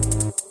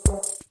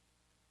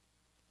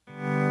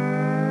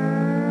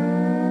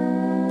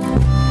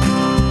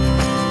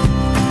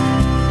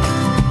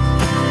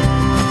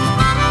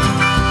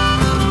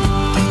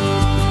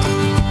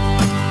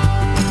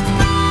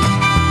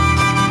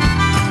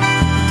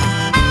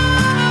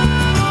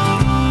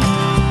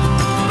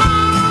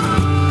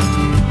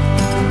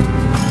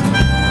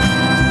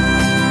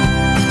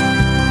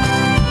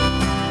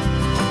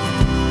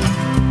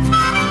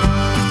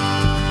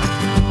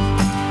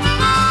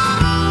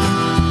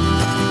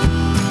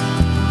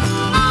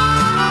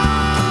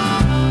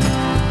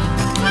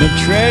 The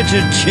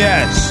treasure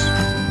chest.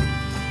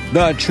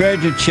 The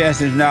treasure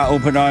chest is now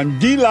open on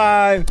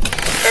D-Live.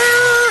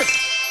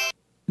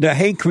 The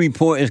Hake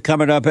Report is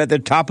coming up at the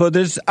top of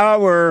this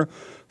hour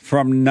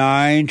from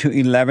 9 to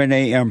 11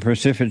 a.m.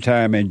 Pacific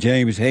time, and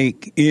James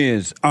Hake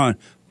is on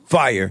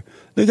fire.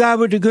 The guy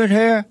with the good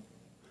hair.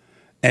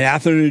 And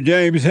after the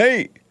James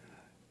Hake,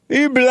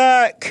 he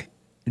black.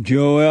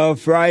 Joel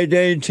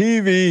Friday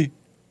TV.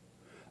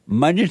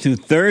 Monday through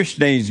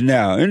Thursdays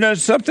now. Isn't that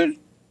something?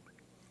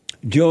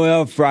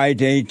 Joel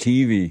Friday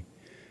TV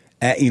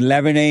at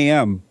 11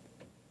 a.m.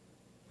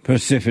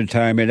 Pacific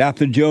time. And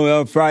after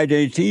Joel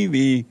Friday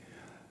TV,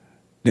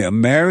 the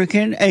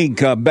American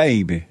Anchor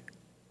Baby.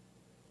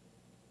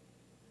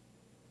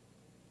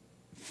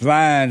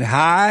 Flying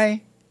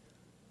high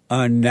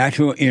on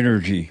natural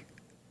energy.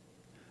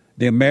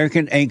 The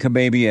American Anchor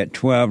Baby at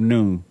 12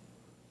 noon.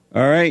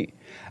 All right?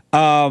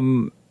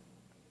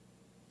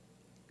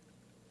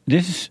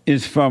 This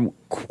is from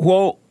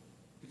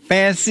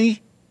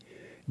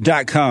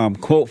QuoteFancy.com.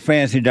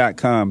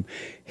 QuoteFancy.com.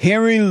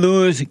 Henry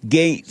Louis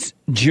Gates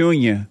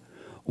Jr.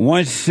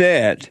 once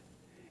said,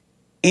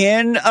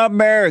 in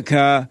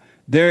America,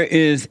 there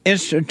is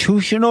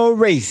institutional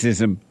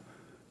racism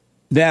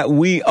that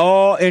we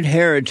all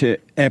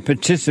inherited and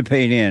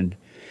participate in,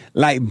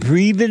 like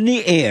breathing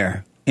the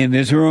air in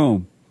this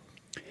room.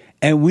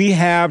 And we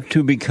have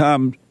to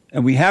become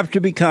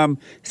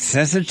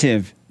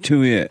sensitive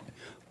to it.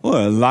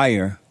 What a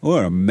liar.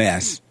 What a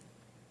mess.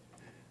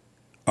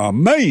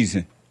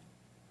 Amazing.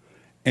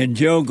 And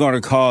Joe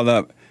gonna call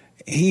up.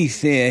 He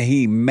said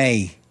he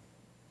may.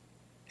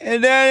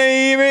 And that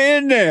ain't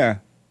even in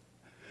there.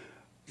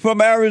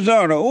 From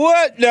Arizona.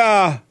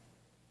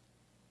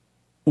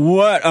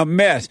 What a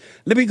mess.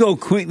 Let me go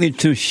quickly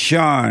to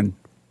Sean.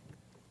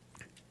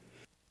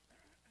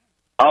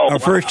 Our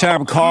first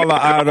time caller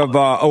out of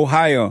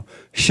Ohio.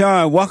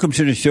 Sean, welcome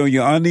to the show.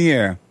 You're on the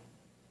air.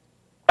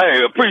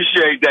 Hey,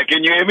 appreciate that.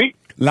 Can you hear me?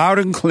 Loud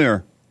and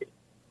clear.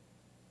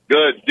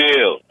 Good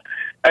deal.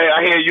 Hey,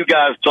 I hear you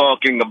guys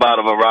talking about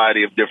a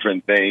variety of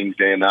different things,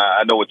 and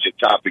I know what your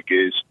topic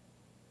is.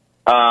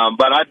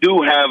 But I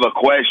do have a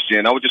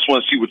question. I just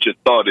want to see what your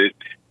thought is.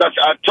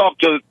 I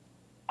talked to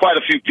quite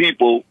a few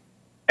people,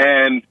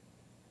 and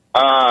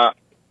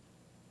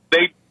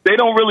they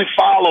don't really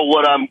follow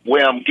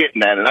where I'm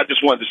getting at, and I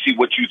just wanted to see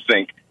what you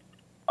think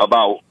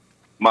about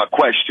my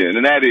question,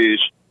 and that is,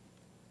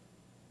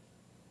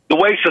 the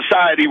way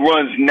society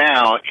runs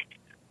now,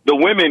 the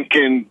women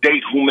can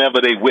date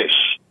whomever they wish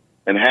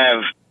and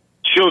have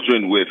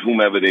children with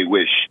whomever they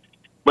wish.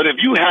 But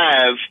if you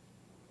have,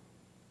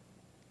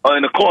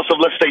 in the course of,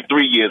 let's say,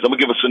 3 years, I'm going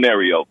to give a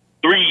scenario,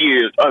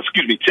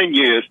 10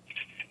 years,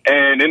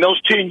 and in those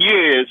 10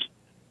 years,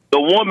 the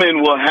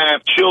woman will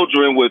have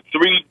children with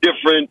 3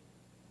 different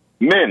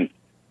men.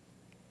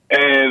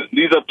 And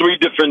these are 3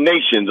 different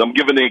nations. I'm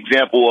giving the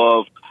example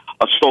of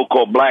a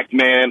so-called black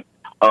man,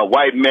 a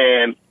white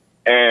man,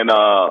 and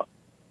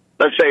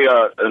let's say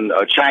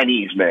a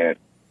Chinese man.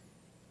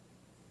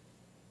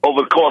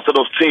 Over the course of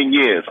those 10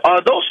 years, are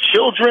those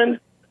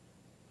children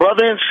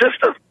brother and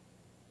sister?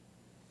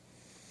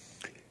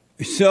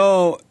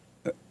 So,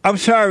 I'm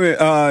sorry,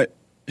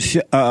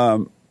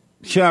 Sean,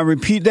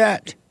 repeat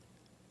that?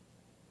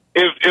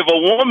 If a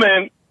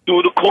woman,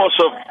 through the course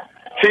of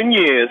 10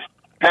 years,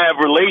 have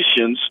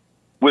relations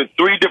with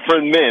 3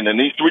 different men, and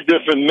these 3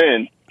 different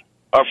men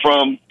are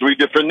from 3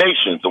 different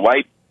nations, a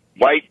white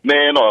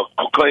man or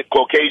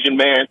Caucasian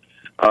man,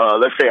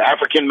 let's say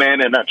African man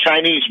and a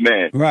Chinese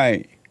man.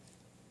 Right.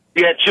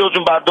 He had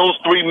children by those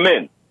 3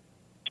 men.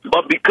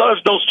 But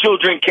because those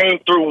children came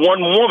through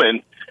one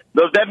woman,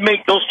 does that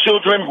make those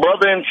children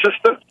brother and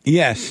sister?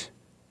 Yes.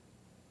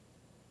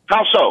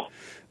 How so?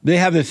 They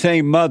have the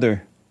same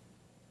mother.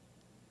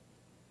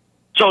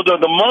 So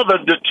the mother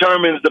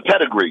determines the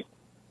pedigree.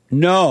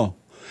 No.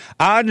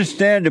 I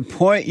understand the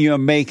point you're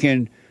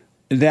making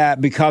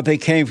that because they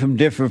came from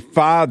different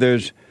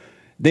fathers,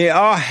 they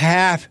are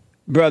half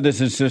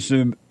brothers and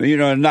sisters,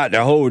 not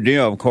the whole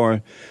deal, of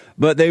course,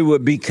 but they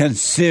would be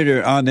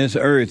considered on this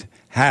earth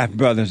half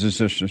brothers and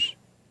sisters.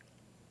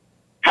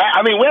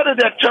 I mean, where did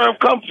that term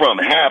come from?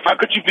 Half? How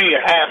could you be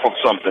a half of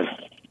something?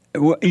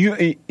 Well,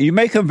 you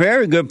make a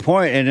very good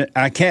point, and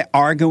I can't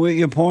argue with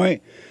your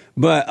point,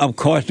 but of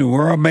course the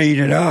world made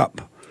it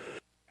up.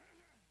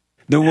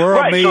 The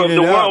world made it up. So if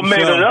the world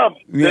made it up,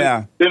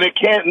 yeah. then it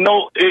can't.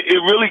 No,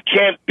 it really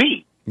can't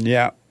be.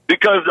 Yeah.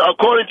 Because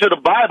according to the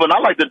Bible, and I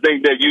like to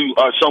think that you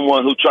are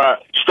someone who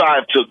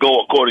strive to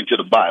go according to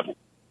the Bible.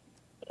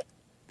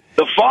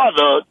 The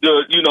father,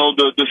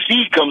 the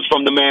seed comes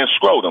from the man's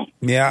scrotum.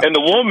 Yeah. And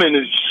the woman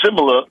is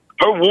similar.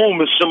 Her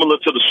womb is similar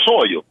to the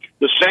soil.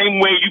 The same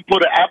way you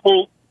put an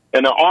apple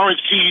and an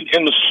orange seed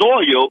in the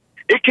soil,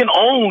 it can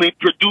only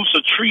produce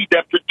a tree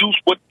that produces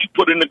what you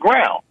put in the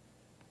ground.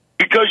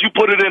 Because you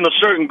put it in a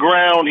certain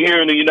ground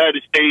here in the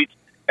United States,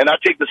 and I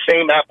take the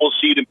same apple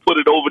seed and put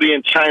it over there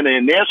in China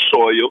in their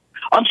soil,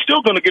 I'm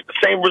still going to get the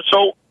same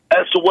result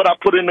as to what I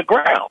put in the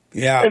ground.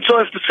 Yeah. And so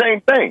it's the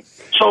same thing.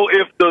 So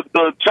if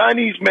the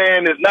Chinese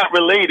man is not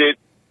related,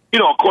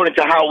 according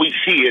to how we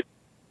see it,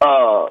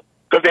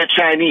 because they're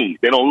Chinese,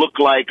 they don't look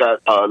like,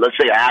 let's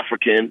say,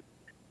 African,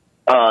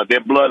 their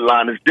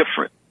bloodline is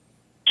different.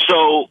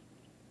 So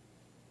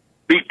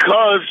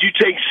because you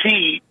take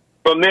seed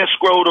from their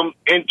scrotum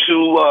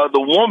into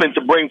the woman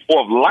to bring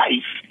forth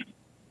life,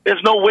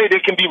 there's no way they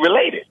can be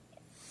related.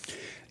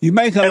 You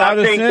make a lot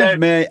of sense,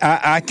 man.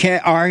 I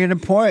can't argue the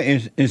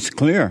point. It's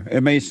clear.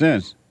 It makes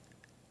sense.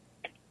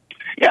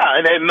 Yeah,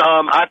 and then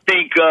I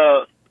think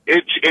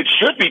it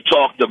should be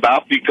talked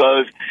about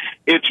because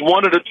it's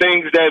one of the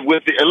things that,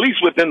 at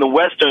least within the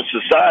Western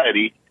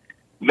society,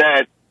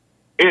 that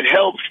it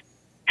helps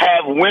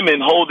have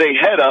women hold their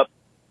head up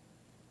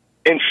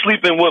and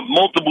sleeping with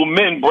multiple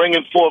men,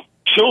 bringing forth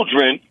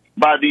children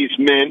by these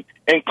men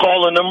and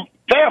calling them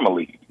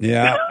family.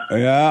 Yeah,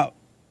 yeah.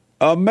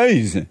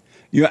 Amazing.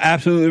 You're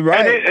absolutely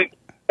right.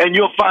 And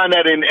you'll find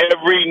that in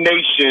every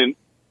nation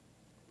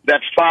that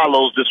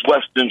follows this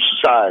Western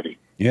society.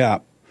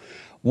 Yeah.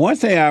 One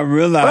thing I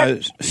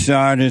realized,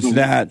 son, is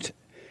that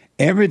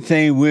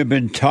everything we've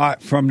been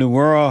taught from the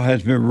world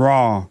has been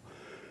wrong.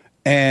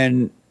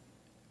 And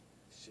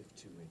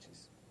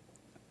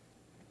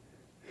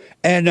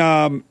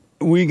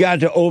we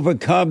got to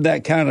overcome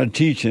that kind of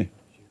teaching.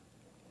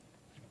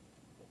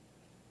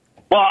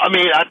 Well, I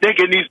mean, I think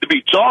it needs to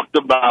be talked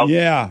about.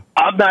 Yeah.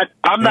 I'm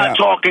not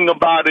talking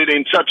about it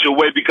in such a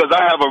way because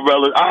I have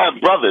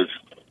brothers,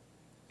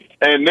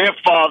 and their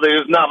father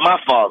is not my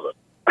father.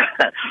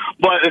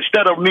 But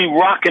instead of me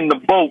rocking the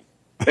boat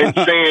and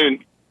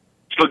saying,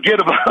 forget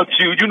about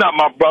you, you're not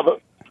my brother,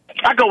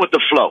 I go with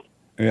the flow.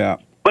 Yeah.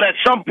 But at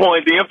some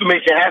point, the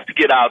information has to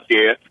get out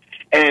there,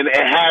 and it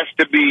has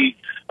to be,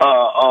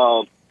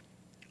 the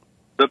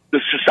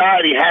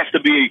society has to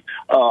be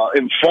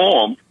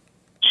informed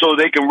so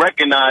they can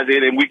recognize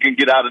it and we can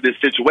get out of this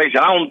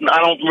situation. I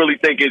don't really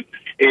think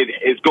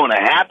it's going to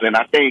happen.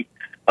 I think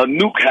a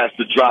nuke has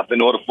to drop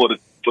in order for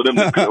them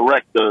to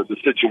correct the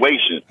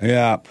situation.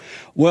 Yeah.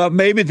 Well,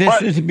 maybe this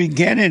is the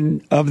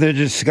beginning of the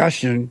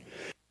discussion.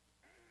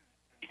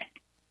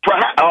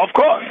 Of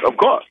course.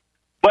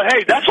 But,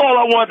 hey, that's all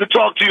I wanted to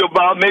talk to you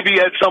about. Maybe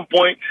at some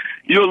point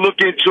you'll look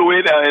into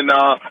it, and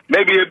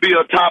maybe it'll be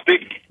a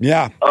topic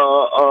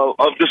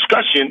of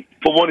discussion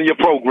for one of your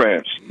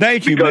programs.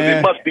 Thank you, because man.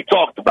 It must be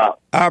talked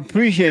about. I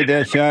appreciate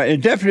that, Sean.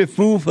 It's definitely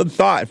food for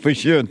thought, for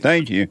sure.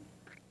 Thank you.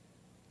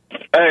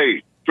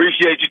 Hey,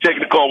 appreciate you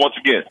taking the call once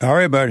again. All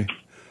right, buddy.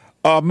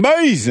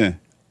 Amazing.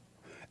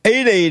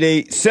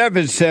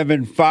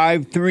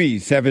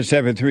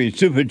 888-7753-773.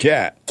 Super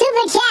Chat.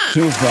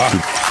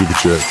 Super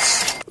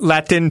Chats.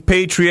 Latin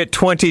Patriot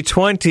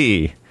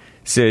 2020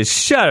 says,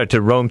 shout out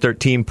to Rome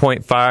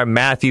 13.5,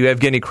 Matthew,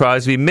 Evgeny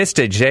Crosby,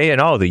 Mr. J,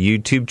 and all the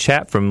YouTube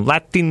chat from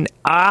Latin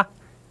A,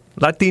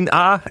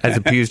 as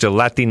opposed to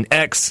Latin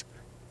X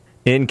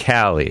in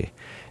Cali.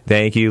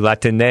 Thank you,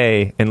 Latin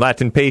A. And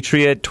Latin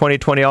Patriot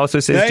 2020 also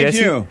says, Thank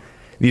Jesse, you.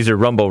 These are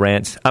Rumble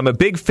rants. I'm a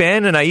big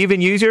fan, and I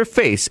even use your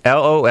face.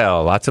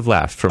 LOL. Lots of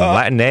laughs from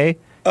Latin A in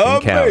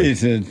Cali.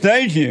 Amazing.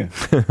 Thank you.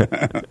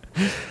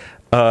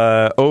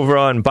 Over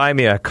on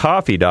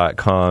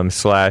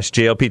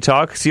buymeacoffee.com/JLP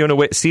Talk,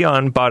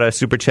 Sion bought a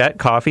super chat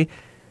coffee.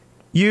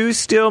 You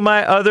still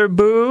my other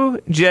boo?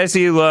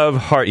 Jesse Love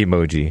heart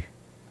emoji.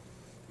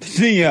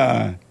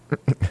 Sion.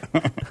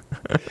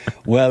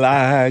 Well,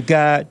 I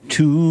got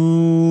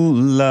 2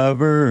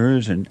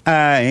 lovers and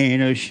I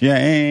ain't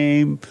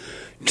ashamed.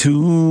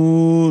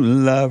 2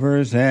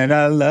 lovers and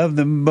I love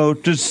them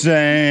both the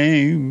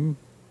same.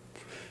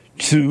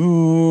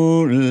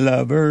 2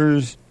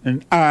 lovers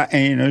and I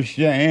ain't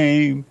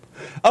ashamed.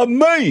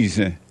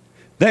 Amazing.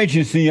 Thank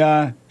you,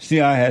 C.I.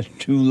 C.I. has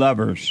 2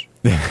 lovers.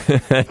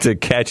 That's a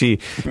catchy,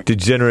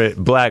 degenerate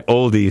black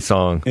oldie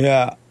song.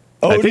 Yeah.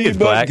 Oldie I think it's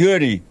but black.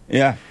 goodie.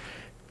 Yeah.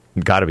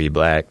 Got to be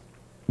black.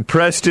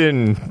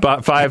 Preston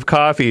bought 5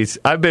 coffees.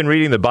 I've been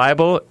reading the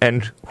Bible,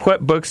 and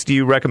what books do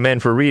you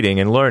recommend for reading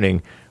and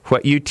learning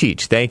what you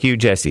teach? Thank you,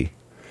 Jesse.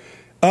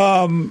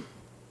 You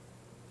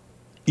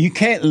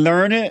can't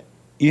learn it.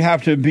 You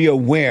have to be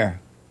aware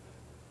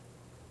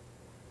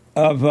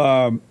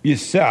of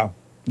yourself.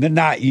 They're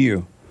not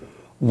you.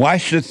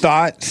 Watch the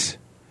thoughts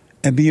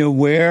and be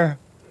aware.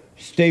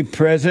 Stay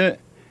present.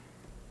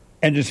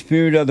 And the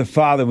Spirit of the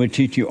Father will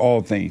teach you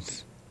all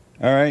things.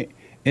 All right?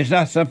 It's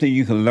not something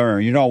you can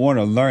learn. You don't want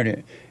to learn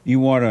it. You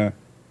want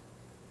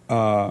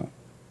to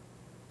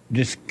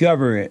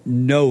discover it,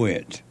 know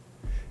it.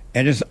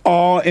 And it's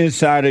all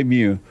inside of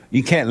you.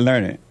 You can't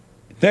learn it.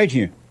 Thank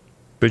you.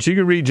 But you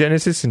can read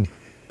Genesis and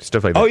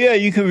stuff like that. Oh, yeah,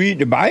 you can read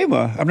the Bible.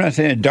 I'm not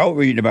saying don't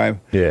read the Bible.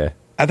 Yeah.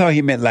 I thought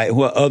he meant like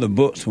what other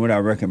books would I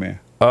recommend?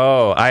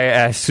 Oh, I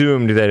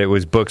assumed that it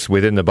was books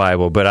within the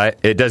Bible, but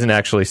it doesn't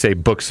actually say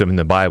books in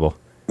the Bible.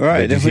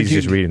 Right. He's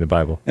just reading the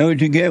Bible. That's what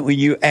you get when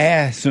you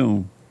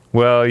assume.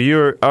 Well,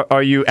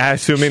 are you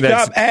assuming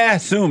that? Stop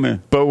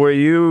assuming. But were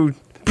you?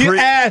 You're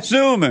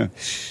assuming.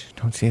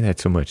 Don't say that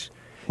so much.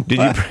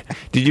 Did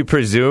you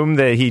presume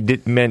that he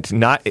meant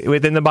not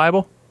within the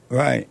Bible?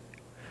 Right.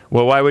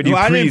 Well, why would you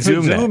presume that? I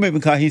didn't presume it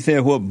because he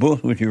said, what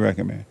books would you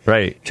recommend?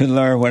 Right. To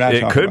learn what I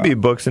talk about. It could be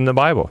books in the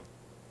Bible.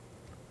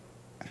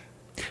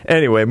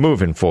 Anyway,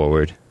 moving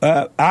forward.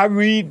 I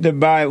read the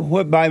Bible.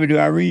 What Bible do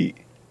I read?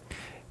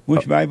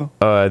 Which Bible?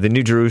 The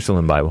New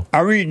Jerusalem Bible.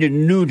 I read the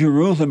New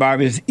Jerusalem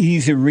Bible. It's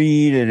easy to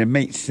read and it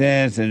makes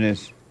sense and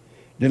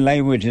the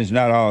language is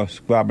not all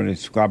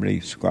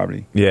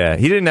squabbly. Yeah,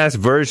 he didn't ask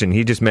version.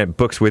 He just meant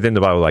books within the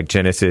Bible, like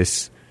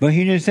Genesis. But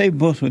he didn't say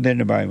books within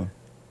the Bible.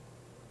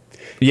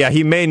 Yeah,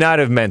 he may not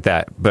have meant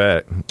that,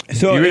 but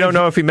we don't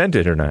know if he meant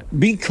it or not.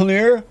 Be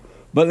clear,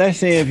 but let's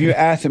say if you're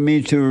asking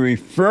me to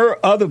refer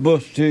other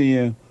books to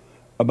you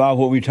about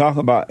what we talk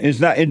about, it's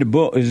not in the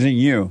book, it's in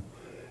you.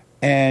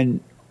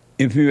 And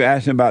if you're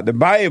asking about the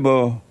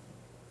Bible...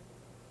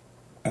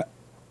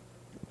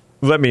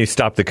 Let me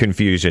stop the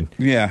confusion.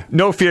 Yeah.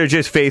 No Fear,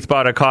 Just Faith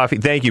bought a coffee.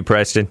 Thank you,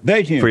 Preston.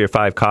 Thank you. For your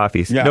 5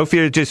 coffees. Yeah. No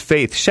Fear, Just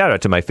Faith. Shout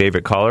out to my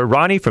favorite caller,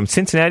 Ronnie from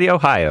Cincinnati,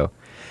 Ohio.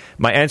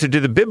 My answer to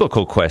the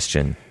biblical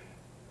question.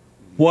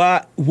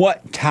 What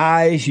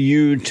ties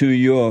you to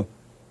your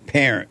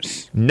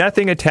parents?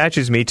 Nothing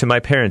attaches me to my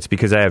parents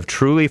because I have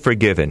truly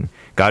forgiven.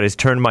 God has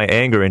turned my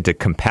anger into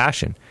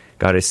compassion.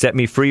 God has set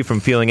me free from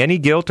feeling any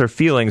guilt or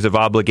feelings of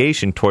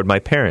obligation toward my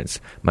parents.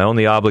 My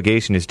only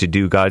obligation is to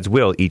do God's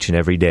will each and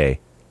every day.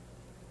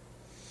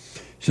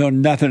 So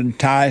nothing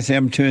ties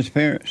him to his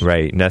parents?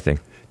 Right, nothing.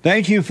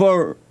 Thank you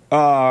for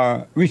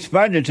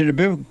responding to the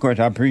biblical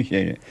question. I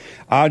appreciate it.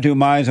 I'll do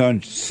mine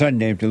on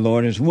Sunday if the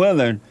Lord is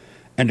willing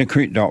and the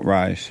creek don't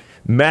rise.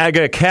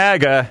 MAGA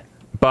Caga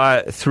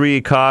bought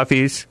 3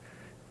 coffees.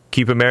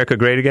 Keep America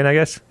great again, I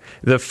guess.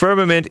 The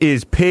firmament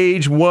is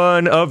page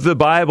 1 of the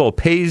Bible.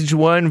 Page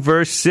 1,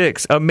 verse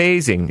 6.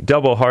 Amazing.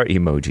 Double heart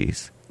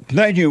emojis.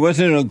 Thank you. Was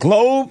it a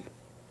globe?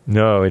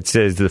 No, it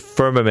says the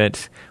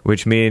firmament,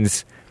 which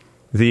means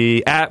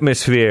the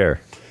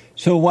atmosphere.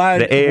 So why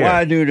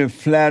the do the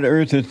flat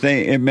earthers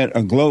think it meant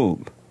a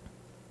globe?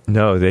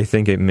 No, they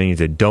think it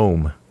means a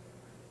dome.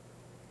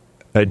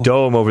 A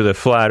dome over the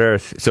flat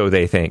earth, so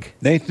they think.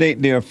 They think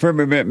the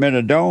firmament meant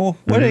a dome?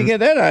 Where did they get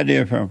that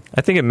idea from?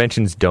 I think it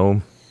mentions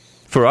dome.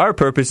 For our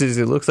purposes,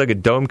 it looks like a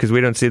dome because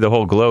we don't see the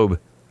whole globe.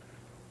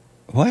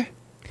 What?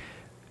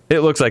 It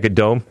looks like a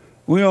dome.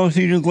 We don't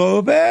see the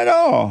globe at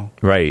all.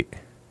 Right.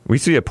 We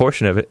see a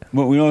portion of it.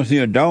 But we don't see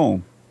a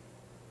dome.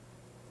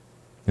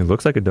 It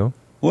looks like a dome.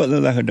 What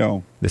looks like a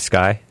dome? The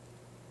sky.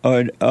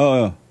 When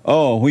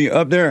you're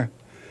up there?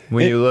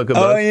 When you look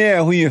above? Oh,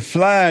 yeah. When you're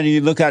flying and you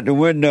look out the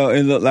window,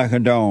 it looked like a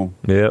dome.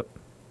 Yep.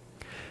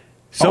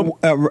 So,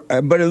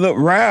 but it looked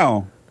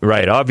round.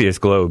 Right, obvious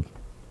globe.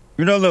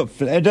 It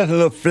doesn't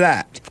look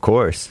flat. Of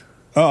course.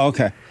 Oh,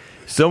 okay.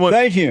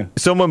 Thank you.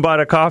 Someone bought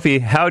a coffee.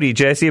 Howdy,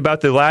 Jesse, about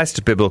the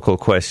last biblical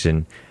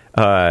question.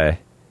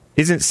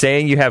 Isn't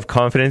saying you have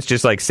confidence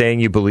just like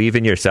saying you believe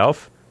in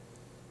yourself?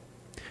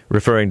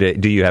 Referring to,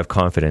 do you have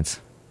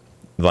confidence?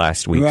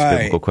 Last week's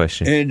biblical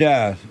question. It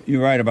does.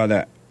 You're right about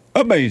that.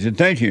 Amazing.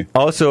 Thank you.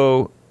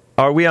 Also,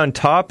 are we on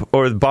top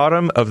or the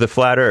bottom of the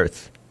flat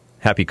earth?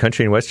 Happy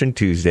Country and Western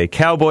Tuesday.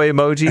 Cowboy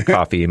emoji,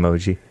 coffee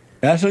emoji.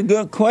 That's a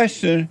good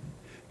question.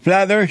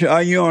 Flat earth,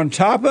 are you on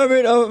top of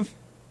it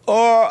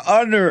or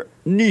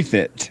underneath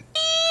it?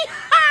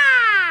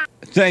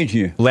 Thank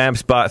you.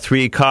 Lamps bought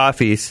 3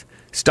 coffees.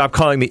 Stop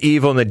calling me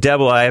evil and the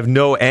devil. I have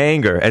no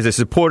anger. As a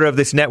supporter of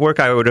this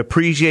network, I would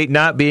appreciate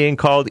not being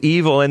called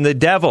evil and the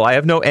devil. I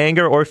have no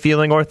anger or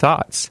feeling or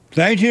thoughts.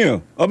 Thank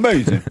you.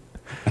 Amazing.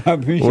 I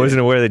appreciate it. Wasn't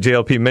aware that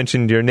JLP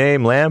mentioned your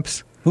name,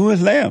 Lamps. Who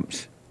is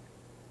Lamps?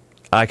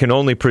 I can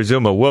only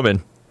presume a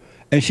woman.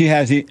 And she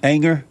has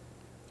anger?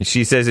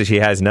 She says that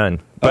she has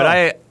none.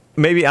 But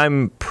maybe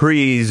I'm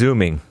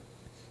presuming.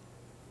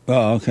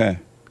 Oh, okay.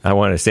 I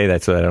want to say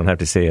that so I don't have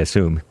to say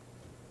assume.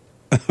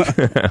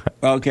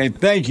 Okay,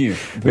 thank you.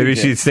 Maybe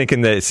she's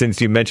thinking that since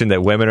you mentioned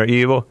that women are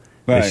evil,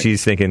 Right. And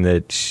she's thinking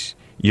that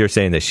you're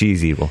saying that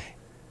she's evil.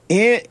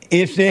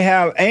 If they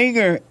have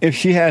anger, if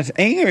she has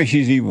anger,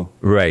 she's evil.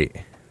 Right.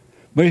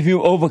 But if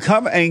you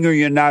overcome anger,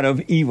 you're not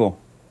of evil.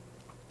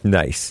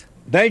 Nice.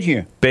 Thank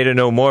you. Beta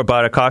Know More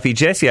Bought a Coffee.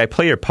 Jesse, I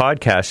play your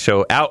podcast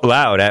show out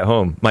loud at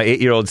home. My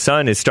 8-year-old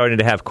son is starting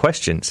to have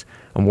questions.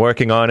 I'm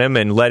working on him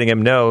and letting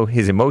him know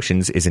his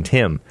emotions isn't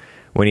him.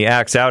 When he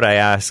acts out, I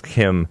ask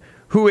him,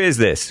 who is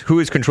this? Who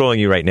is controlling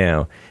you right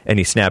now? And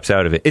he snaps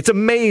out of it. It's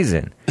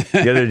amazing.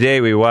 The other day,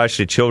 we watched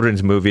a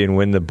children's movie, and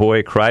when the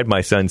boy cried,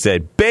 my son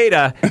said,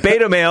 beta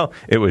male.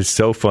 It was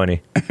so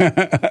funny.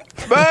 That's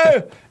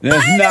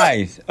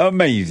nice.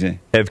 Amazing.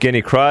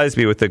 Evgeny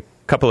Crosby with a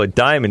couple of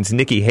diamonds.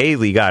 Nikki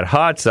Haley got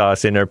hot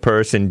sauce in her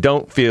purse and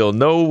don't feel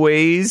no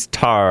ways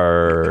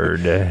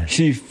tarred.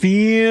 She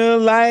feel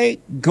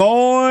like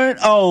going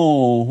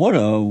on. What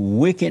a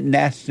wicked,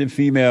 nasty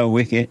female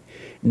wicked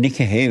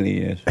Nikki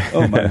Haley is.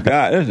 Oh, my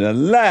God. There's a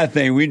last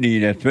thing we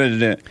need as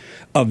president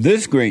of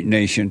this great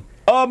nation.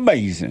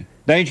 Amazing.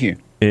 Thank you.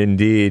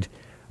 Indeed.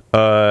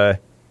 An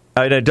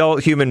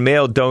adult human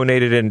male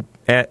donated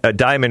a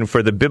diamond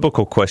for the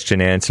biblical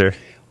question answer.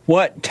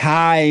 What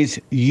ties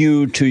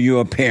you to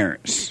your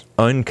parents?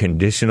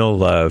 Unconditional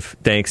love.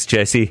 Thanks,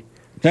 Jesse.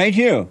 Thank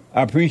you.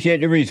 I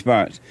appreciate the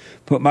response.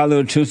 Put my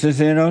little 2 cents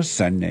in on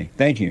Sunday.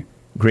 Thank you.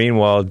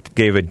 Greenwald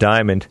gave a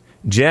diamond.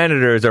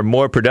 Janitors are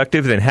more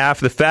productive than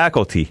half the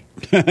faculty.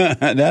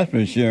 That's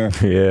for sure.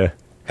 Yeah.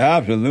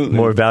 Absolutely.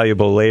 More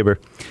valuable labor.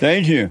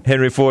 Thank you.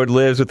 Henry Ford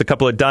lives with a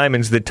couple of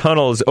diamonds. The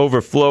tunnels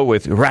overflow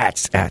with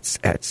rats,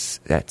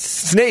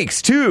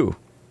 snakes, too.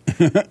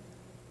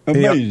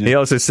 Amazing. He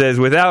also says,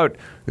 without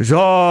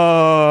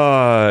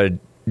Zod,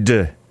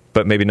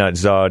 but maybe not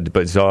Zod,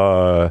 but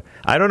Zod.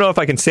 I don't know if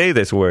I can say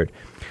this word.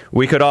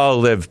 We could all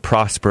live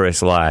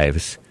prosperous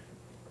lives.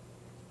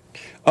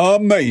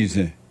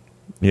 Amazing.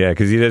 Yeah,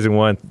 because he doesn't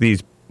want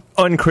these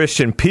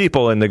unchristian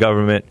people in the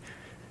government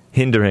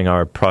hindering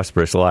our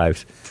prosperous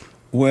lives.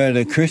 Well,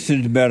 the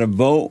Christians better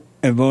vote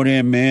and vote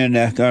in men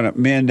that's gonna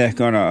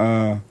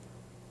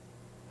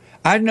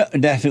I know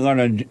that's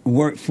gonna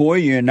work for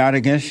you and not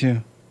against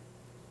you.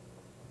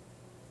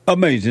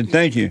 Amazing.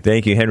 Thank you.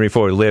 Thank you. Henry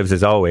Ford lives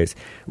as always.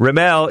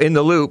 Ramel in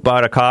the loop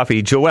bought a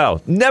coffee.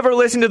 Joelle, never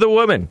listen to the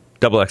woman. !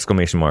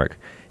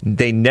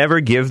 They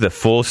never give the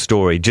full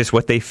story, just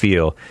what they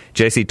feel.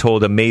 Jesse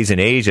told Amazing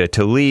Asia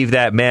to leave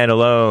that man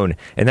alone,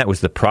 and that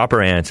was the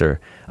proper answer.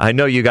 I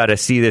know you got to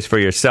see this for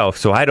yourself,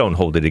 so I don't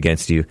hold it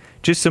against you.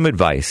 Just some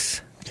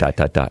advice. ...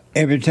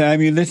 Every time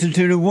you listen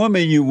to the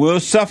woman, you will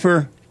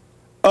suffer.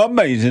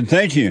 Amazing.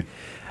 Thank you.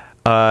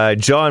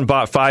 John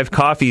bought 5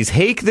 coffees.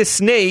 Hake the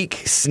snake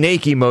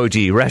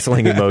emoji,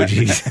 wrestling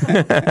emojis.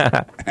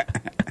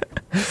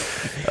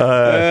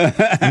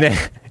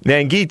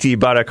 Nangiti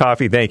bought a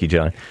coffee. Thank you,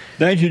 John.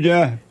 Thank you,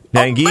 John.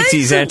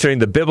 Nangiti's answering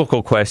the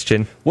biblical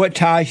question. What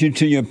ties you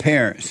to your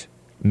parents?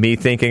 Me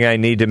thinking I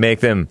need to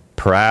make them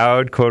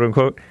proud, quote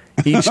unquote.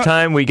 Each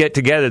time we get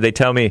together, they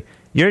tell me,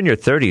 you're in your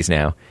 30s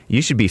now.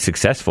 You should be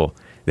successful.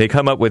 They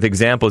come up with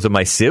examples of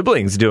my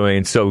siblings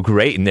doing so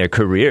great in their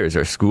careers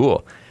or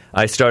school.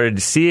 I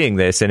started seeing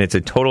this, and it's a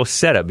total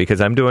setup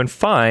because I'm doing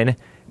fine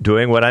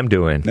doing what I'm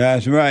doing.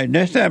 That's right.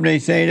 Next time they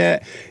say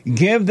that,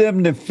 give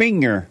them the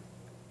finger.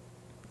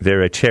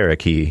 They're a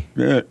Cherokee.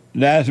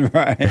 That's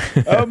right.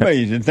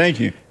 Amazing. Thank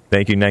you.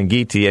 Thank you,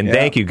 Nangiti. And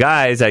thank you,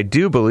 guys. I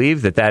do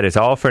believe that is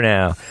all for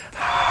now.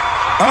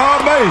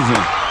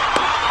 Amazing.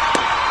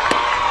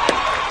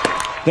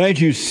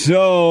 Thank you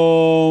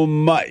so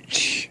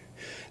much.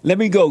 Let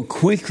me go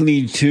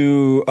quickly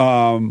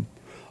to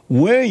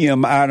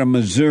William out of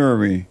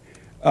Missouri.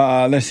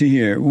 Let's see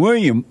here.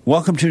 William,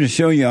 welcome to the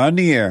show. You're on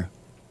the air.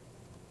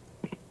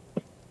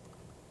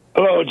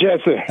 Hello,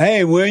 Jesse.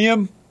 Hey,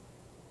 William.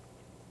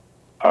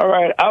 All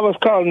right. I was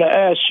calling to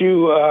ask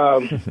you,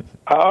 I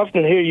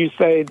often hear you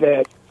say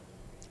that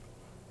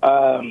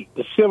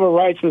the civil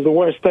rights is the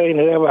worst thing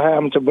that ever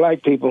happened to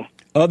black people.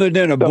 Other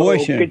than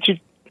abortion. So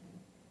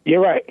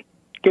you're right.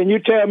 Can you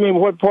tell me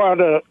what part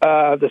of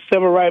the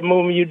civil rights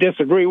movement you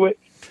disagree with?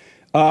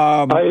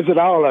 Or is it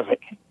all of it?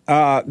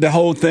 The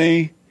whole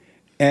thing.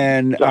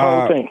 And the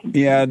whole thing.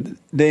 Yeah,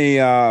 they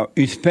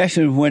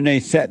especially when they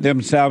set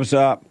themselves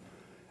up,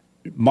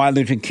 Martin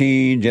Luther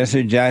King,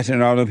 Jesse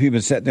Jackson, all those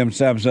people set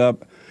themselves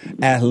up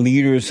as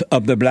leaders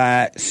of the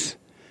blacks.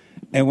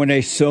 And when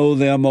they sold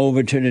them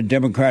over to the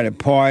Democratic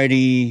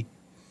Party,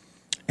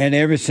 and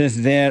ever since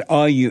then,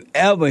 all you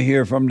ever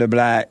hear from the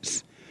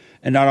blacks,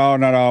 and not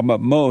all,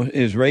 but most,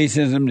 is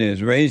racism, this,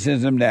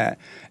 racism, that.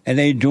 And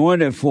they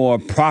doing it for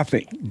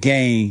profit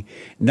gain,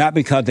 not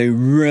because they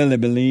really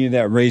believe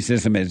that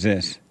racism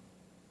exists.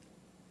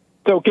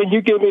 So can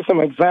you give me some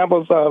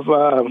examples of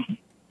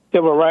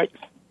civil rights?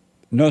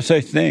 No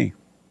such thing.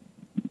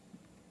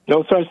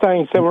 No such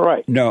thing, civil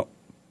rights? No.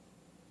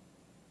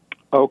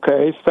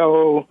 Okay,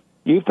 so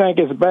you think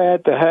it's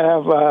bad to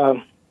have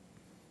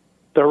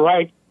the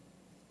right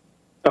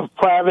of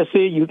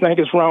privacy? You think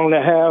it's wrong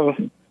to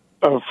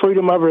have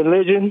freedom of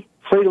religion,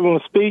 freedom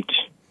of speech?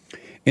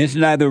 It's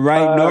neither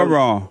right nor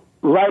wrong.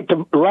 Right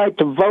to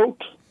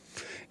vote?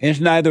 It's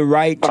neither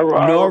right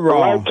nor A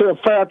wrong. right to a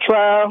fair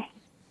trial.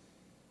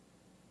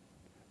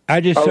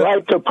 I just A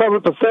right to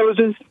public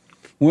facilities.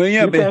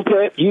 William,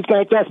 you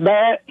think that's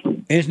bad?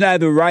 it's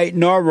neither right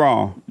nor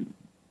wrong.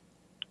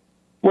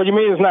 What do you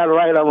mean it's not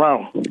right or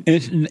wrong?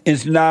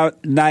 It's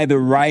not neither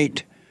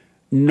right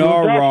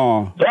nor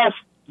wrong.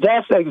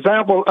 That's an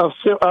example of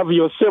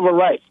your civil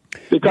rights.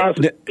 Because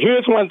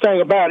here's one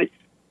thing about it.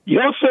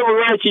 Your civil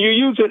rights, you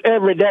use it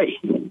every day.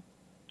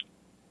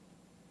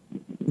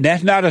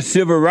 That's not a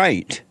civil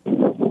right.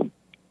 Oh,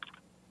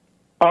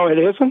 it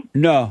isn't?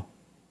 No.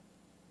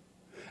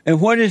 And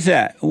what is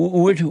that?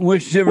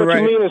 Which civil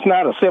right? What do you mean it's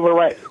not a civil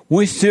right?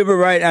 Which civil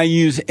right I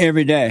use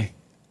every day?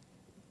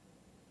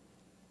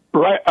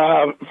 Right,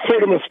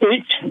 freedom of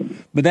speech.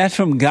 But that's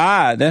from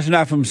God. That's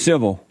not from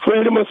civil.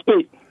 Freedom of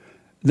speech.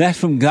 That's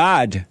from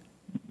God.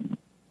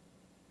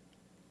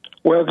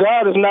 Well,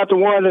 God is not the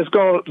one that's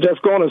going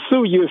to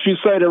sue you if you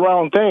say the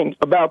wrong thing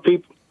about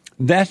people.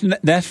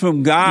 That's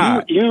from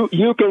God.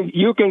 You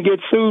can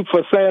get sued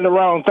for saying the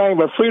wrong thing,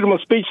 but freedom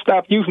of speech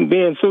stops you from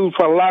being sued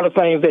for a lot of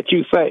things that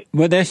you say.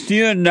 But that's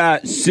still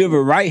not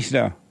civil rights,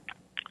 though.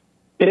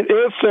 It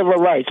is civil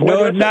rights.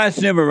 No, it's not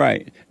civil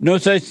right. No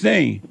such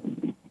thing.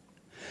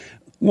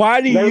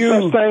 Why do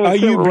are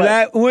you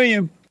black,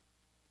 William?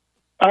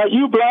 Are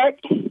you black?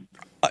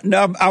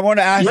 No, I want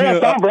to ask you.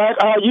 Yes, I'm black.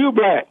 Are you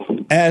black?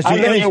 I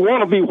know you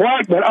want to be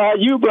white, but are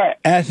you black?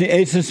 As the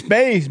Ace of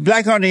Spades,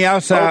 black on the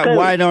outside,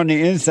 white on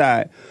the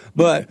inside.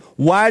 But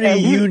why do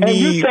you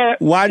need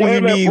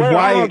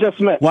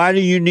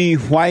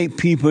white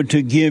people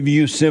to give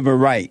you civil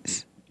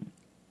rights?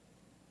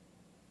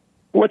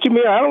 What you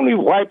mean? I don't need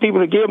white people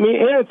to give me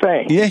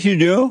anything. Yes, you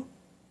do.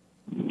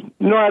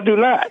 No, I do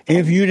not.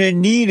 If you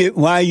didn't need it,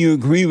 why you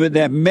agree with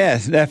that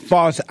mess, that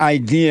false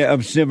idea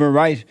of civil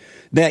rights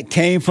that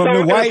came from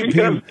the white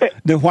people?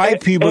 The white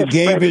people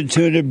gave it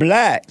to the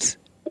blacks.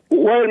 Wait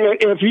a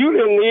minute. If you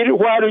didn't need it,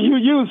 why do you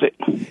use it?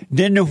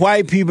 Didn't the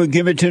white people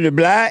give it to the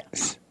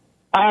blacks?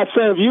 I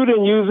said if you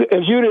didn't use it,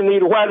 if you didn't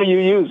need it, why do you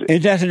use it? It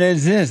doesn't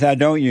exist. I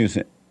don't use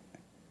it.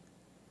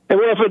 And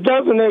if it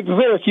doesn't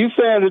exist, you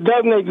saying it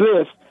doesn't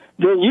exist,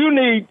 then you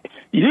need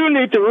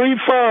to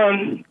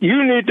refund.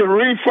 You need to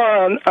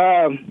refund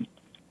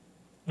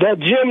that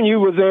gym you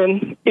was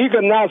in,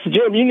 Economics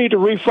gym. You need to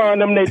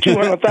refund them their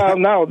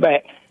 $200,000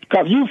 back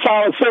because you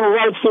filed a civil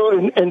rights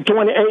suit in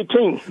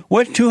 2018.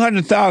 What's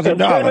 $200,000? In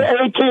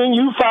 2018,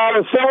 you filed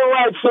a civil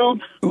rights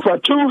suit for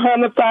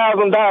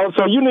 $200,000.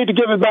 So you need to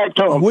give it back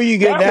to them. Where you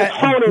get that?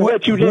 Was phony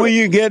what you did. Where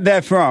you get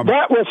that from?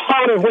 That was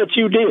phony what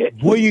you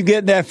did. Where you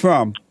get that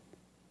from?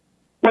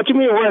 What you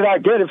mean, where did I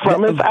get it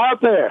from? It's out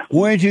there.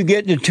 Where did you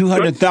get the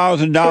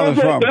 $200,000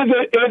 from? Is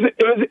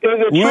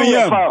it true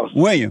or false?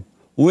 William,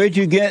 where'd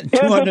you get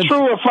 $200,000? Is it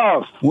true or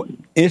false?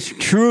 It's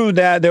true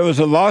that there was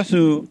a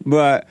lawsuit,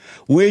 but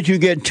where'd you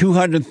get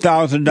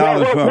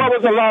 $200,000 from? What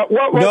was the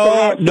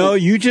lawsuit? No,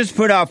 you just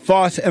put out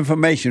false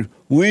information.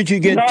 Where'd you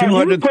get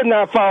 $200,000? You putting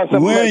out false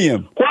information.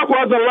 William. What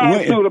was the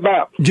lawsuit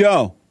about?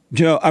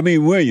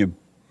 William.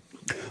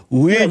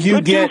 Where'd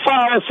you get...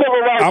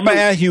 I'm going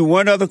to ask you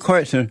one other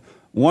question.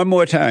 One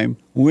more time.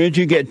 Where'd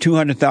you get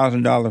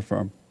 $200,000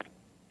 from?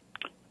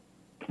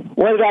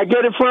 Where did I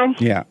get it from?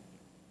 Yeah.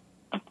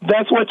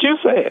 That's what you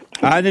said.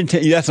 I didn't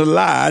tell you. That's a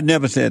lie. I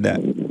never said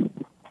that.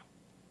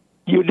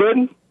 You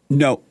didn't?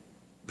 No.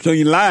 So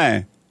you're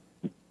lying.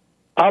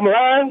 I'm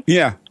lying?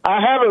 Yeah. I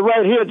have it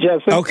right here,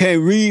 Jesse. Okay,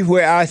 read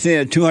where I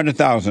said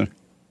 $200,000.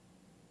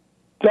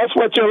 That's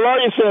what your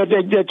lawyer said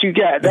that you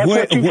got. That's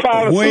what you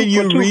filed. Where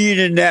you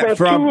reading that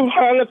from?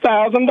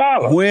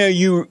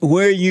 $200,000.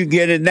 Where you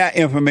getting that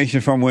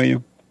information from,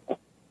 William?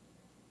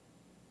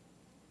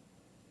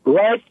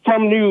 Right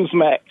from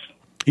Newsmax.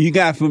 You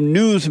got from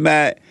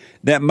Newsmax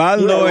that my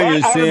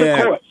lawyer right said.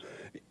 Out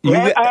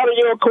of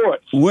your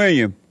courts.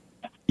 William,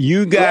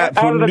 you got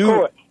from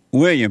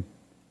William,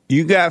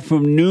 you got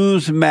from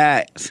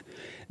Newsmax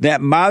that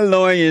my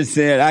lawyer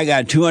said I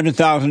got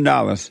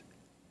 $200,000.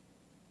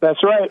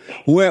 That's right.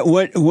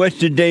 What's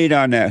the date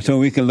on that so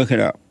we can look it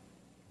up?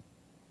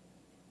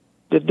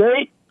 The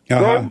date?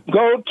 Go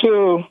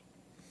to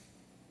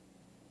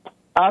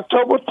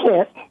October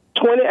 10th,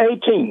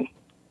 2018.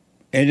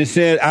 And it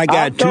said I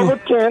got October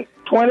 10th,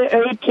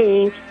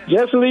 2018,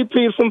 Jesse Lee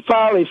Peterson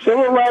filed a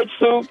civil rights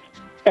suit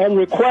and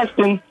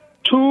requesting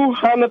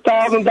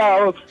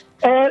 $200,000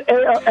 and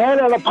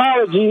an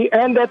apology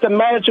and that the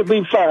manager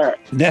be fired.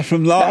 That's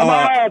from law.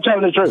 I'm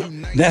telling the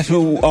truth. That's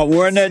from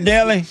Word Net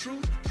Daily?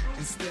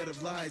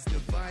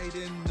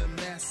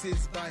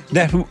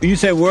 That's you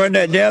said Word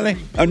Net Daily?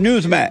 Or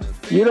Newsmax?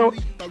 You don't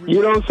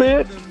see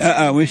it?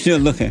 We're still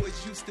looking.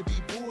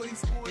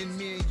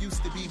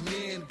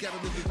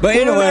 But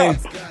anyway,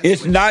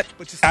 it's not.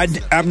 I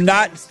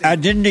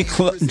didn't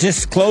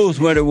disclose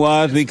what it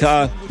was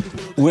because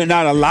we're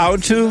not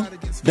allowed to.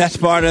 That's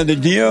part of the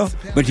deal.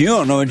 But you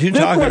don't know what you're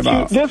talking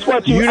about.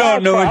 You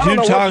don't know what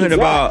you're talking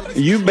about.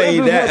 You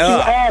made that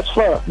up. You asked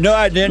for. No,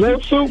 I didn't. Your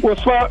suit was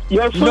for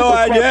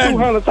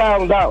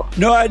 $200,000.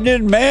 No, I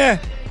didn't, man.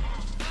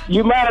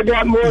 You might have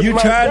got more. You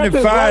trying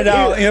to find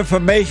out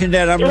information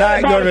that I'm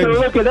not going to.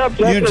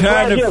 You're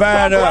trying to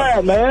find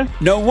out. Man.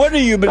 No wonder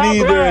you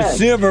believe there is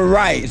civil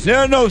rights. There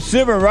are no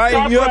civil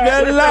rights. You're up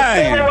there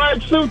lying.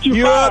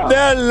 You're up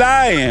there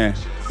lying.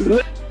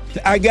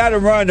 I got to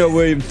run though,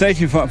 William. Thank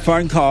you for a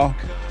fun call.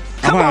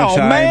 Come on,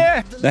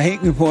 man. The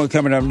hate report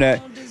coming up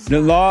next.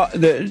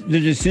 The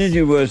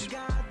decision was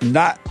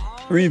not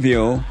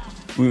revealed.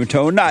 We were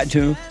told not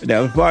to. That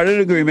was part of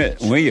the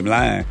agreement. William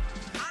lying.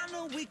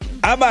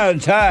 I'm out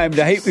of time.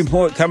 The hate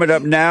report coming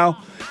up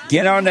now.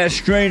 Get on that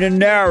straight and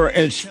narrow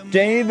and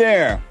stay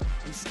there.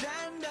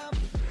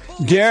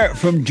 Derek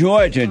from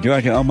Georgia,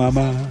 oh my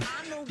God.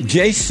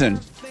 Jason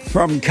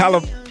from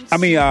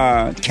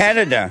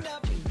Canada.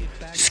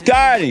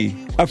 Scotty,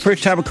 a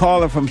first-time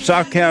caller from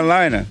South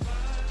Carolina.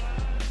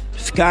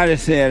 Scotty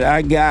said,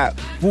 I got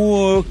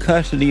full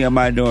custody of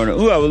my daughter.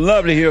 Ooh, I would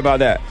love to hear about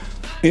that.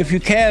 If you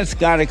can,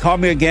 Scotty, call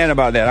me again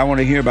about that. I want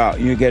to hear about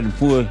you getting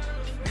full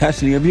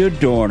custody of your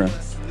daughter.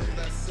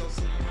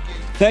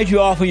 Thank you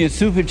all for your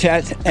super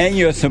chats and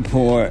your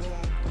support.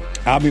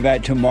 I'll be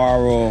back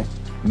tomorrow,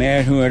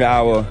 Manhood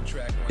Hour,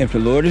 if the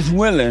Lord is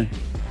willing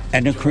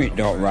and the creek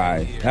don't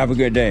rise. Have a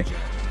good day.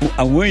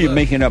 William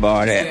making up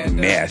all that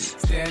mess.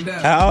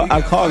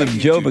 I call him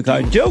Joe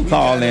because Joe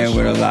called in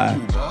with a lie.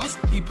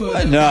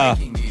 No.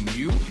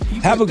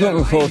 Have a good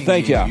one, folks.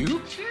 Thank y'all.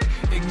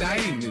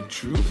 Igniting the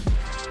truth.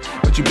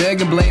 But you beg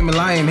and blame and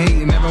lie and hate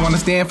and never want to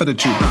stand for the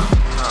truth.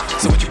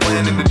 So what you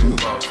planning to do?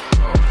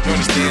 You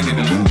understand in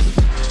the move.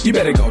 You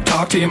better go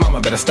talk to your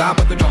mama. Better stop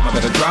at the drama.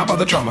 Better drop all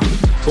the trauma.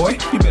 Boy,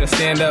 you better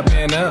stand up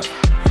and up.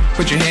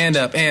 Put your hand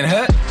up and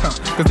hut. Cause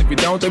if we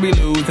don't, then we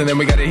lose. And then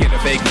we gotta hear the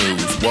fake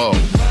news. Whoa.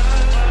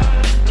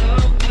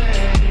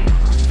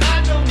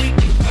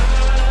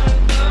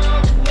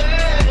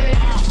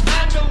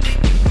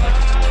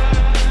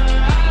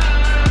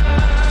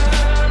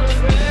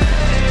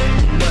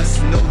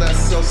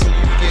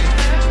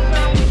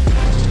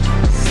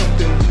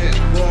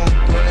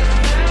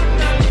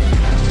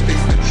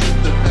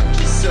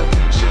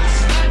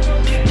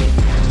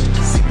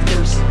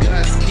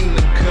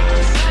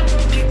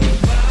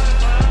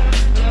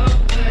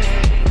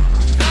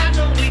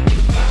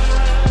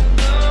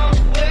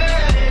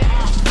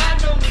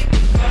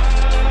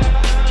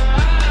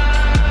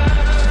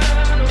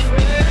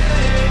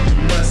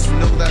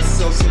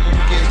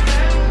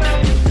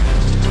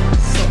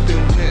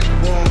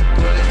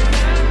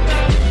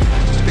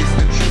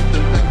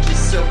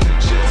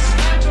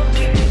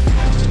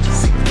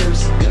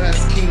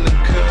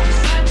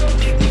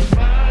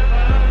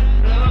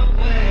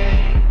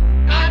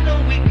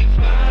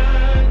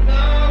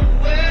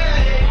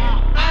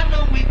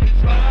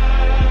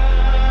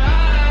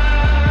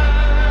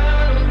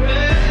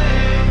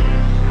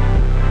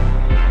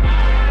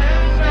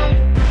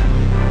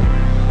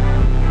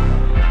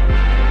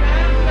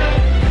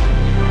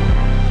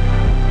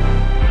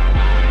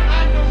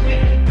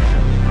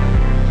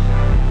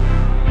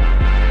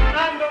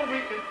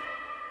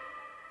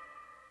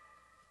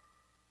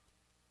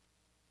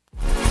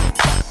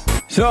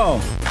 So,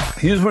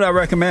 here's what I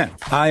recommend.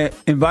 I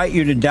invite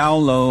you to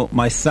download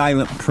my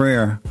silent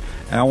prayer,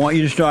 and I want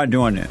you to start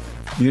doing it.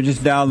 You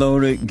just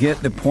download it,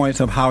 get the points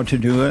of how to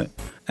do it,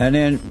 and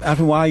then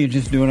after a while, you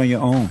just do it on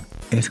your own.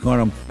 It's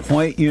going to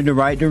point you in the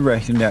right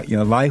direction that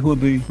your life will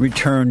be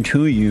returned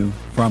to you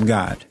from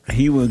God.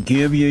 He will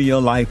give you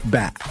your life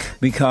back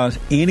because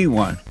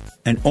anyone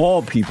and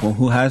all people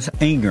who has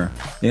anger,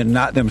 they're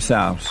not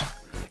themselves.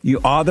 You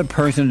are the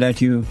person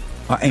that you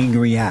are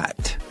angry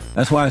at.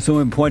 That's why it's so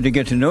important to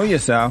get to know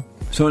yourself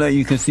so that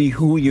you can see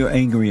who you're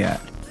angry at.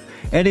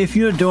 And if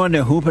you're doing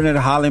the hooping and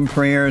hollering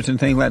prayers and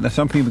things like that,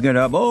 some people get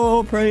up,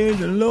 oh, praise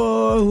the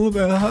Lord, hoop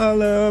and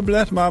holler,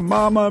 bless my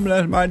mama,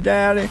 bless my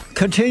daddy.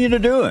 Continue to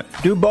do it.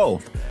 Do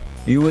both.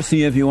 You will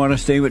see if you want to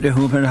stay with the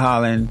hooping and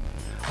hollering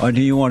or do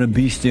you want to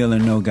be still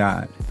and know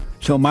God.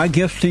 So my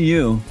gift to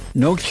you,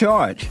 no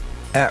charge,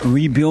 at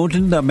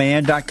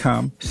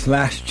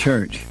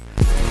rebuildingtheman.com/church.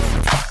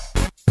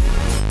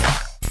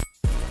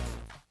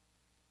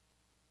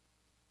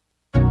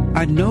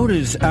 I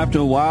noticed after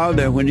a while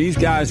that when these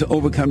guys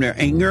overcome their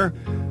anger,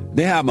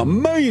 they have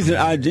amazing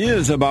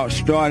ideas about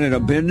starting a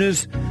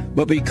business,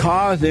 but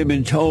because they've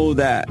been told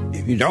that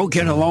if you don't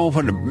get a loan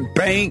from the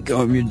bank,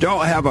 or if you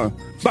don't have a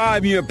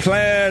 5-year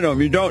plan, or if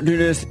you don't do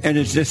this, and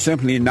it's just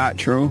simply not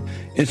true,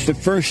 it's the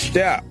first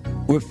step.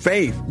 With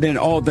faith, then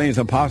all things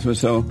are possible.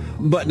 So,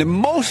 but the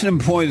most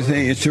important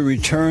thing is to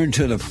return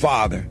to the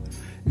Father.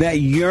 That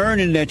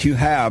yearning that you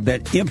have,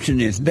 that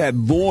emptiness, that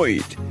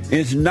void,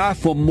 is not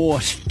for more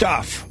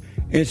stuff.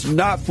 It's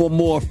not for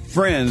more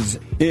friends.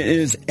 It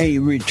is a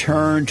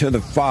return to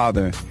the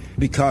Father,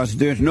 because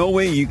there's no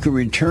way you can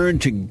return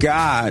to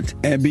God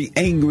and be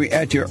angry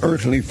at your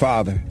earthly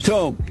father.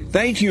 So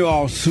thank you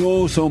all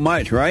so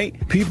much, right?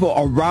 People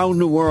around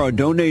the world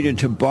donated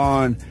to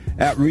Bond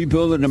at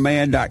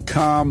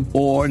rebuildingtheman.com,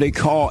 or they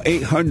call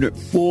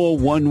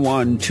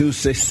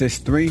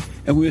 800-411-2663,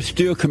 and we're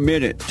still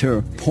committed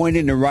to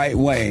pointing the right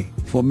way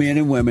for men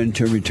and women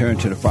to return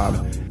to the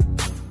Father.